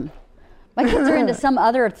 Awesome. My kids are into some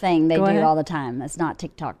other thing they do ahead. all the time. It's not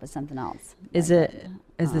TikTok, but something else. Is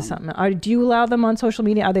this something? Do you allow them on social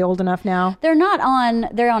media? Are they old enough now? They're on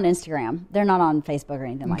Instagram. They're not on Facebook or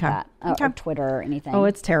anything like that. Okay. Or Twitter or anything. Oh,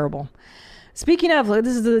 it's terrible. Speaking of,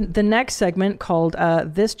 this is the next segment called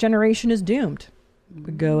This Generation is Doomed.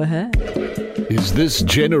 Go ahead. Is this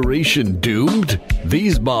generation doomed?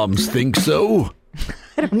 These moms think so.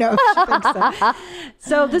 I don't know if she thinks so.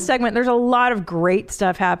 So this segment, there's a lot of great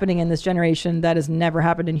stuff happening in this generation that has never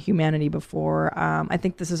happened in humanity before. I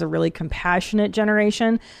think this is a really compassionate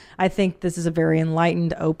generation. I think this is a very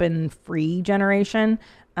enlightened, open, free generation.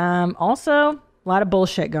 Also, a lot of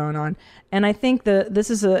bullshit going on. And I think this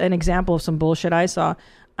is an example of some bullshit I saw.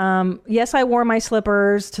 Yes, I wore my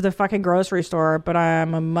slippers to the fucking grocery store, but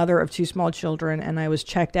I'm a mother of 2 small children and I was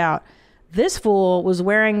checked out. This fool was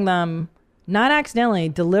wearing them not accidentally,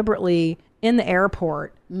 deliberately in the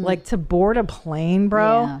airport, like to board a plane,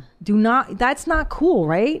 bro. Yeah. That's not cool,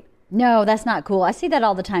 right? No, that's not cool. I see that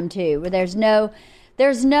all the time too, where there's no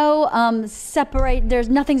separate,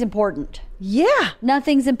 nothing's important. Yeah.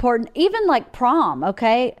 Nothing's important. Even like prom,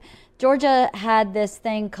 okay? Georgia had this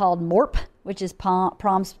thing called MORP, which is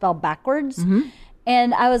prom spelled backwards. Mm-hmm.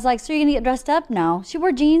 And I was like, so you're going to get dressed up? No. She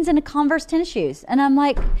wore jeans and a Converse tennis shoes. And I'm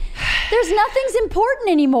like, there's nothing's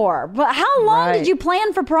important anymore. But how long did you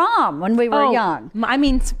plan for prom when we were young? I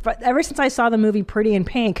mean, ever since I saw the movie Pretty in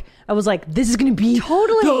Pink, I was like, this is going to be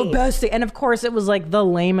the best thing. And of course, it was like the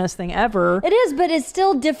lamest thing ever. It is, but it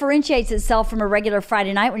still differentiates itself from a regular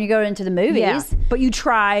Friday night when you go into the movies. Yeah. But you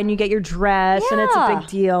try and you get your dress and it's a big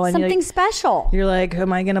deal. And something special. You're like,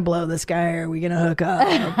 am I going to blow this guy or are we going to hook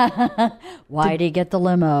up? Why did he get the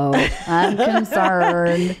limo? I'm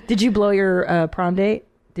concerned. Did you blow your prom date?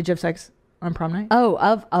 Did you have sex on prom night? Oh,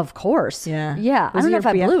 of course. Yeah. Yeah. I don't know if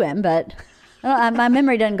I blew him, but my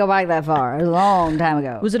memory doesn't go back that far. It was a long time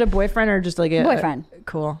ago. Was it a boyfriend or just like a boyfriend?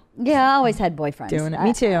 Cool. Yeah, I always had boyfriends. Doing it.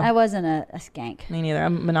 Me too. I wasn't a skank. Me neither.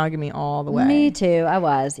 I'm monogamy all the way. Me too. I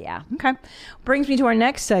was, yeah. Okay. Brings me to our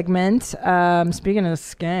next segment. Speaking of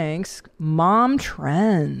skanks, mom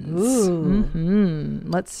trends. Ooh. Mm-hmm.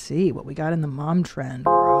 Let's see what we got in the mom trend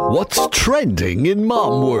world. What's trending in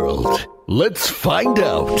mom world? Let's find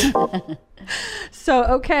out. So,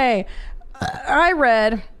 okay. I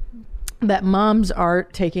read that moms are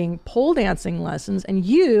taking pole dancing lessons, and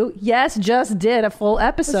you, just did a full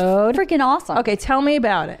episode. Freaking awesome. Okay, tell me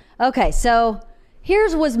about it. Okay, so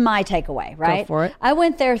was my takeaway, right? Go for it. I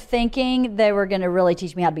went there thinking they were going to really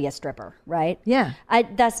teach me how to be a stripper, right? Yeah.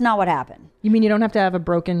 That's not what happened. You mean you don't have to have a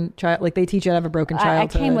broken child? Like they teach you to have a broken child? I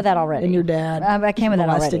came with that already. And your dad I came with that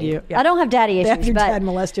already. You. Yeah. I don't have daddy issues, your but dad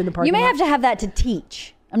molested you in the parking you may lot. have to have that to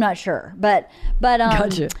teach. I'm not sure, but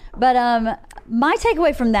Gotcha. But my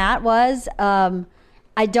takeaway from that was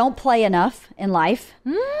I don't play enough in life.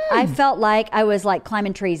 I felt like I was like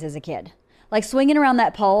climbing trees as a kid, like swinging around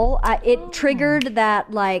that pole. It triggered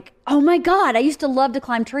that like, oh my God, I used to love to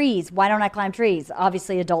climb trees. Why don't I climb trees?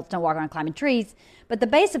 Obviously, adults don't walk around climbing trees, but the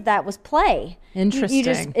base of that was play. Interesting. You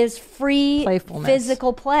just is free playfulness,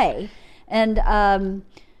 physical play, and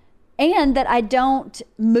And that I don't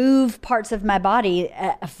move parts of my body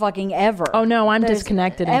fucking ever. Oh no, I'm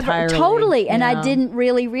disconnected entirely. Totally. And Yeah. I didn't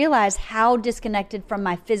really realize how disconnected from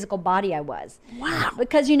my physical body I was. Wow.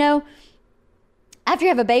 Because, you know, after you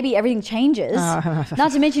have a baby, everything changes.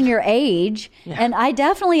 Not to mention your age. Yeah. And I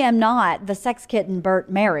definitely am not the sex kitten Bert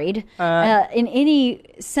married in any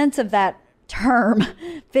sense of that term,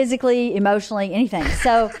 physically, emotionally, anything.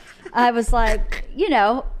 So I was like, you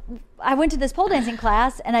know, I went to this pole dancing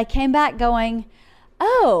class and I came back going,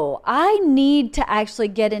 oh, I need to actually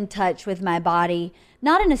get in touch with my body,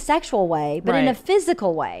 not in a sexual way, but in a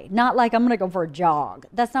physical way. Not like I'm going to go for a jog.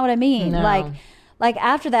 That's not what I mean. No. Like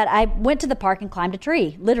after that, I went to the park and climbed a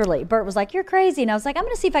tree, literally. Bert was like, you're crazy. And I was like, I'm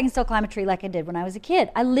going to see if I can still climb a tree like I did when I was a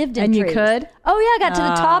kid. I lived in trees. And you could? Oh, yeah. I got to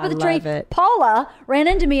the top of the tree. love it. Paula ran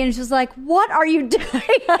into me and she was like, what are you doing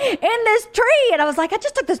in this tree? And I was like, I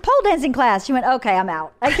just took this pole dancing class. She went, okay, I'm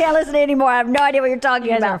out. I can't listen to you anymore. I have no idea what you're talking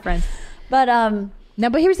You guys about. aren't friends. But No,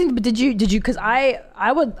 but here's the thing. But did you? Because I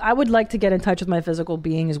would like to get in touch with my physical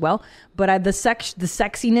being as well. But the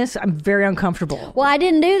sexiness, I'm very uncomfortable. well, I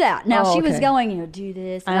didn't do that. Now Oh, she was okay. going, you know, do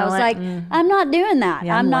this, and I I was like- like, I'm not doing that.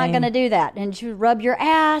 Yeah, I'm I'm not lame. going to do that. And she would rub your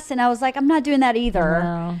ass, and I was like, I'm not doing that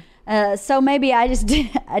either. So maybe I just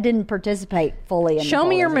I didn't participate fully. In Show the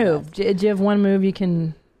me your pole dancing move. Do you have one move you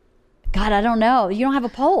can? class. God, I don't know. You don't have a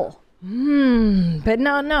pole. But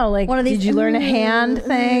no. Like, One of these. did you learn a hand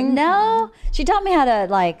thing? No, she taught me how to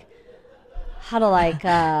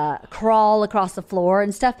crawl across the floor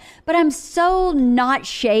and stuff. But I'm so not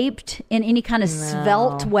shaped in any kind of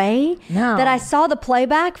svelte way that I saw the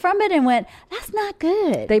playback from it and went, that's not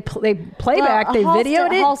good. They playback. They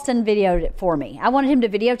videoed it. Halston videoed it for me. I wanted him to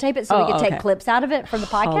videotape it so we Oh, could okay. take clips out of it from the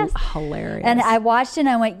podcast. Hilarious. And I watched it and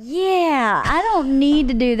I went, yeah, I don't need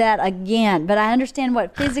to do that again. But I understand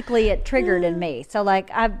what physically it triggered in me. So like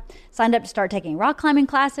I've signed up to start taking rock climbing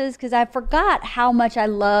classes because I forgot how much I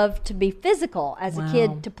loved to be physical as a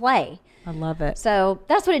kid to play. I love it. So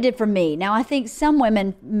that's what it did for me. Now I think some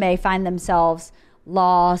women may find themselves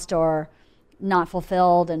lost or not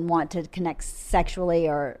fulfilled and want to connect sexually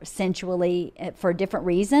or sensually for a different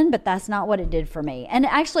reason, but that's not what it did for me. And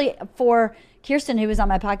actually for Kirsten, who was on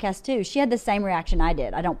my podcast too, she had the same reaction I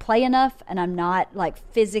did. I don't play enough and I'm not like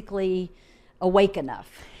physically awake enough.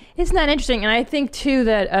 Isn't that interesting? And I think too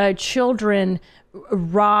that children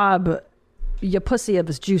rob your pussy of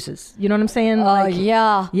its juices. You know what I'm saying? Oh,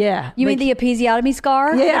 yeah. Yeah. You mean the episiotomy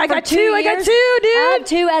scar? Yeah, I For got 2 two. I got years? two, dude. I have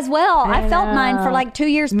two as well. I felt mine for know. like 2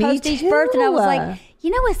 years Me post each birth, and I was too. like,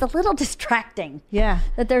 you know, it's a little distracting. Yeah.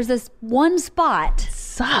 That there's this one spot.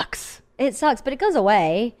 Sucks. It sucks, but it goes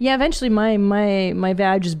away. Yeah, eventually my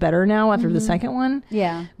vag is better now after the second one.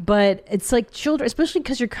 Yeah. But it's like children, especially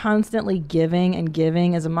because you're constantly giving and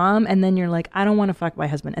giving as a mom, and then you're like, I don't want to fuck my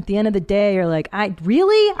husband. At the end of the day, you're like, I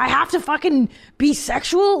have to fucking be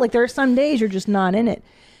sexual? Like there are some days you're just not in it.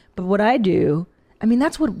 But what I do, I mean,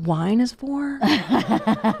 that's what wine is for.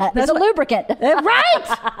 It's a lubricant.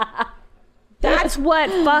 Right? That's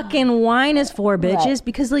what fucking wine is for, bitches. Right.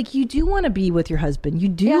 Because like you do want to be with your husband. You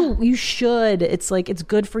do. You should. It's like it's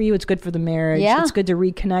good for you. It's good for the marriage. Yeah. It's good to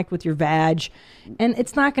reconnect with your vag. And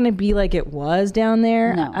it's not going to be like it was down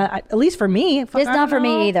there. No. At least for me. It's not for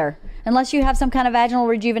me either. Unless you have some kind of vaginal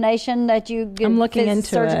rejuvenation that you I'm looking into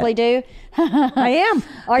surgically do. I am.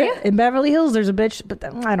 Are you? In Beverly Hills, there's a bitch, but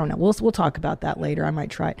I don't know. We'll talk about that later. I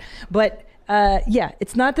might try it. But yeah,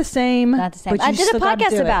 it's not the same. Not the same. But I you did a still gotta podcast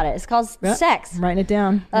do about it. It's called Yep. Sex. I'm writing it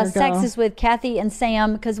down. There we Sex go. is with Kathy and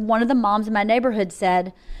Sam, because one of the moms in my neighborhood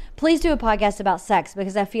said, please do a podcast about sex,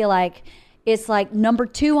 because I feel like it's like number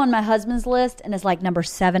 2 on my husband's list and it's like number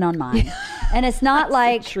 7 on mine. And it's not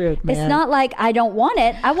like truth, it's man. not like I don't want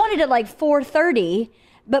it. I wanted it like 4:30,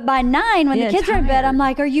 but by 9 when Yeah, the kids are in bed, tired. I'm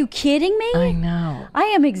like, are you kidding me? I know. I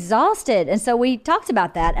am exhausted. And so we talked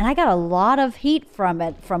about that, and I got a lot of heat from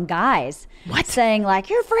it from guys. Saying like,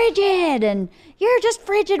 you're frigid and you're just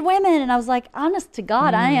frigid women. And I was like, honest to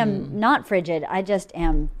God, I am not frigid. I just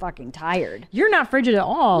am fucking tired. You're not frigid at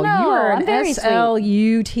all. No, You're I'm an very sweet.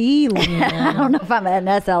 SLUT, LeeAnn. I don't know if I'm an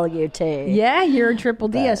SLUT. Yeah, you're a triple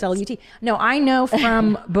D SLUT. No, I know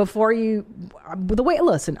from before you, the way,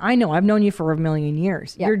 listen, I know I've known you for a million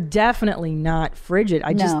years. Yep. You're definitely not frigid.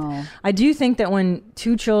 No. I do think that when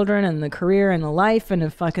 2 children and the career and the life and a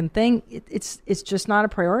fucking thing, it's just not a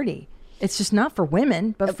priority. It's just not for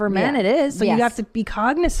women, but for men it is. So you have to be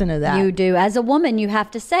cognizant of that. You do. As a woman, you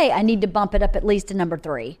have to say, I need to bump it up at least to number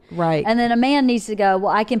 3. Right. And then a man needs to go,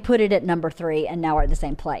 well, I can put it at number 3 and now we're at the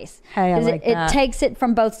same place. Hey, I like it that. takes it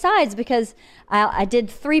from both sides because I did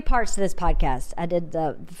 3 parts to this podcast. I did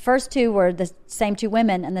the first 2 were the same 2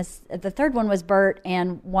 women, and the third one was Bert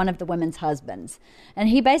and one of the women's husbands. And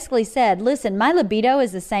he basically said, listen, my libido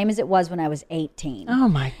is the same as it was when I was 18. Oh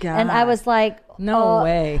my God. And I was like, no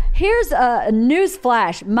way. Here's a news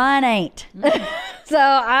flash. Mine ain't. So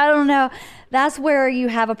I don't know. That's where you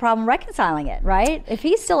have a problem reconciling it, right? If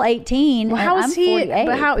he's still 18, well, how and is I'm he? 48.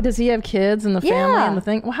 But how does he have kids and the family Yeah. and the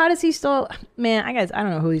thing? Well, how does he still? Man, I don't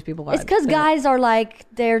know who these people are. It's because guys are like,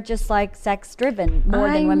 they're just like sex driven more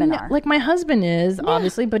than women are. Like my husband is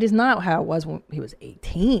obviously, but he's not how it was when he was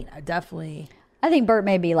 18. I think Bert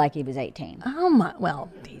may be like he was 18. Oh my!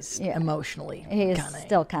 Well, he's emotionally. He's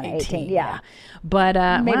still kind of 18. Yeah. But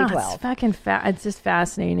maybe wow, 12. It's fucking it's just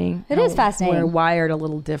fascinating. It is fascinating. We're wired a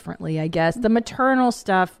little differently, I guess. The maternal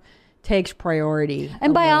stuff takes priority.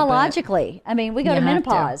 And biologically, I mean, we go to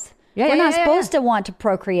menopause. We're not supposed to want to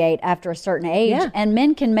procreate after a certain age, and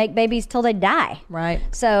men can make babies till they die. Right.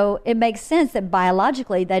 So it makes sense that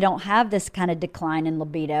biologically they don't have this kind of decline in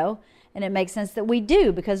libido, and it makes sense that we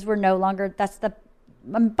do because we're no longer.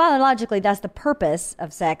 Biologically, that's the purpose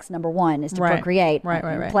of sex. Number 1 is to procreate.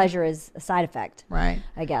 Right. Pleasure is a side effect. Right.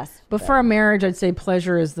 I guess. But for a marriage, I'd say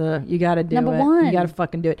pleasure is you got to do Number it. 1. You got to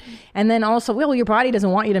fucking do it. And then also, your body doesn't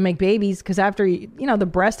want you to make babies because after the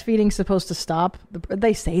breastfeeding's supposed to stop.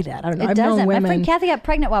 They say that. I don't know. It doesn't. known women. My friend Kathy got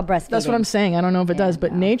pregnant while breastfeeding. That's what I'm saying. I don't know if it does,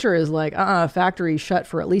 but nature is like, factory shut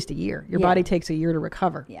for at least a year. Your body takes a year to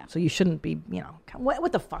recover. Yeah. So you shouldn't be,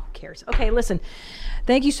 what the fuck cares? Okay, listen.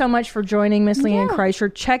 Thank you so much for joining Miss LeeAnn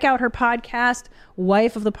Kreischer. Check out her podcast,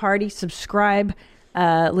 Wife of the Party. Subscribe.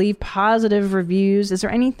 Leave positive reviews. Is there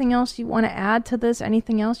anything else you want to add to this?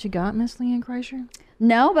 Anything else you got, Miss LeeAnn Kreischer?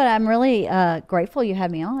 No, but I'm really grateful you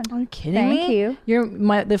had me on. Are you kidding me? Thank you. You're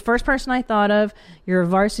the first person I thought of. You're a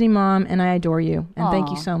varsity mom, and I adore you. And thank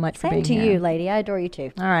you so much for being here. Same to you, lady. I adore you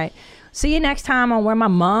too. All right. See you next time on Where My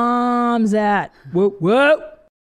Mom's At. Whoop, whoop.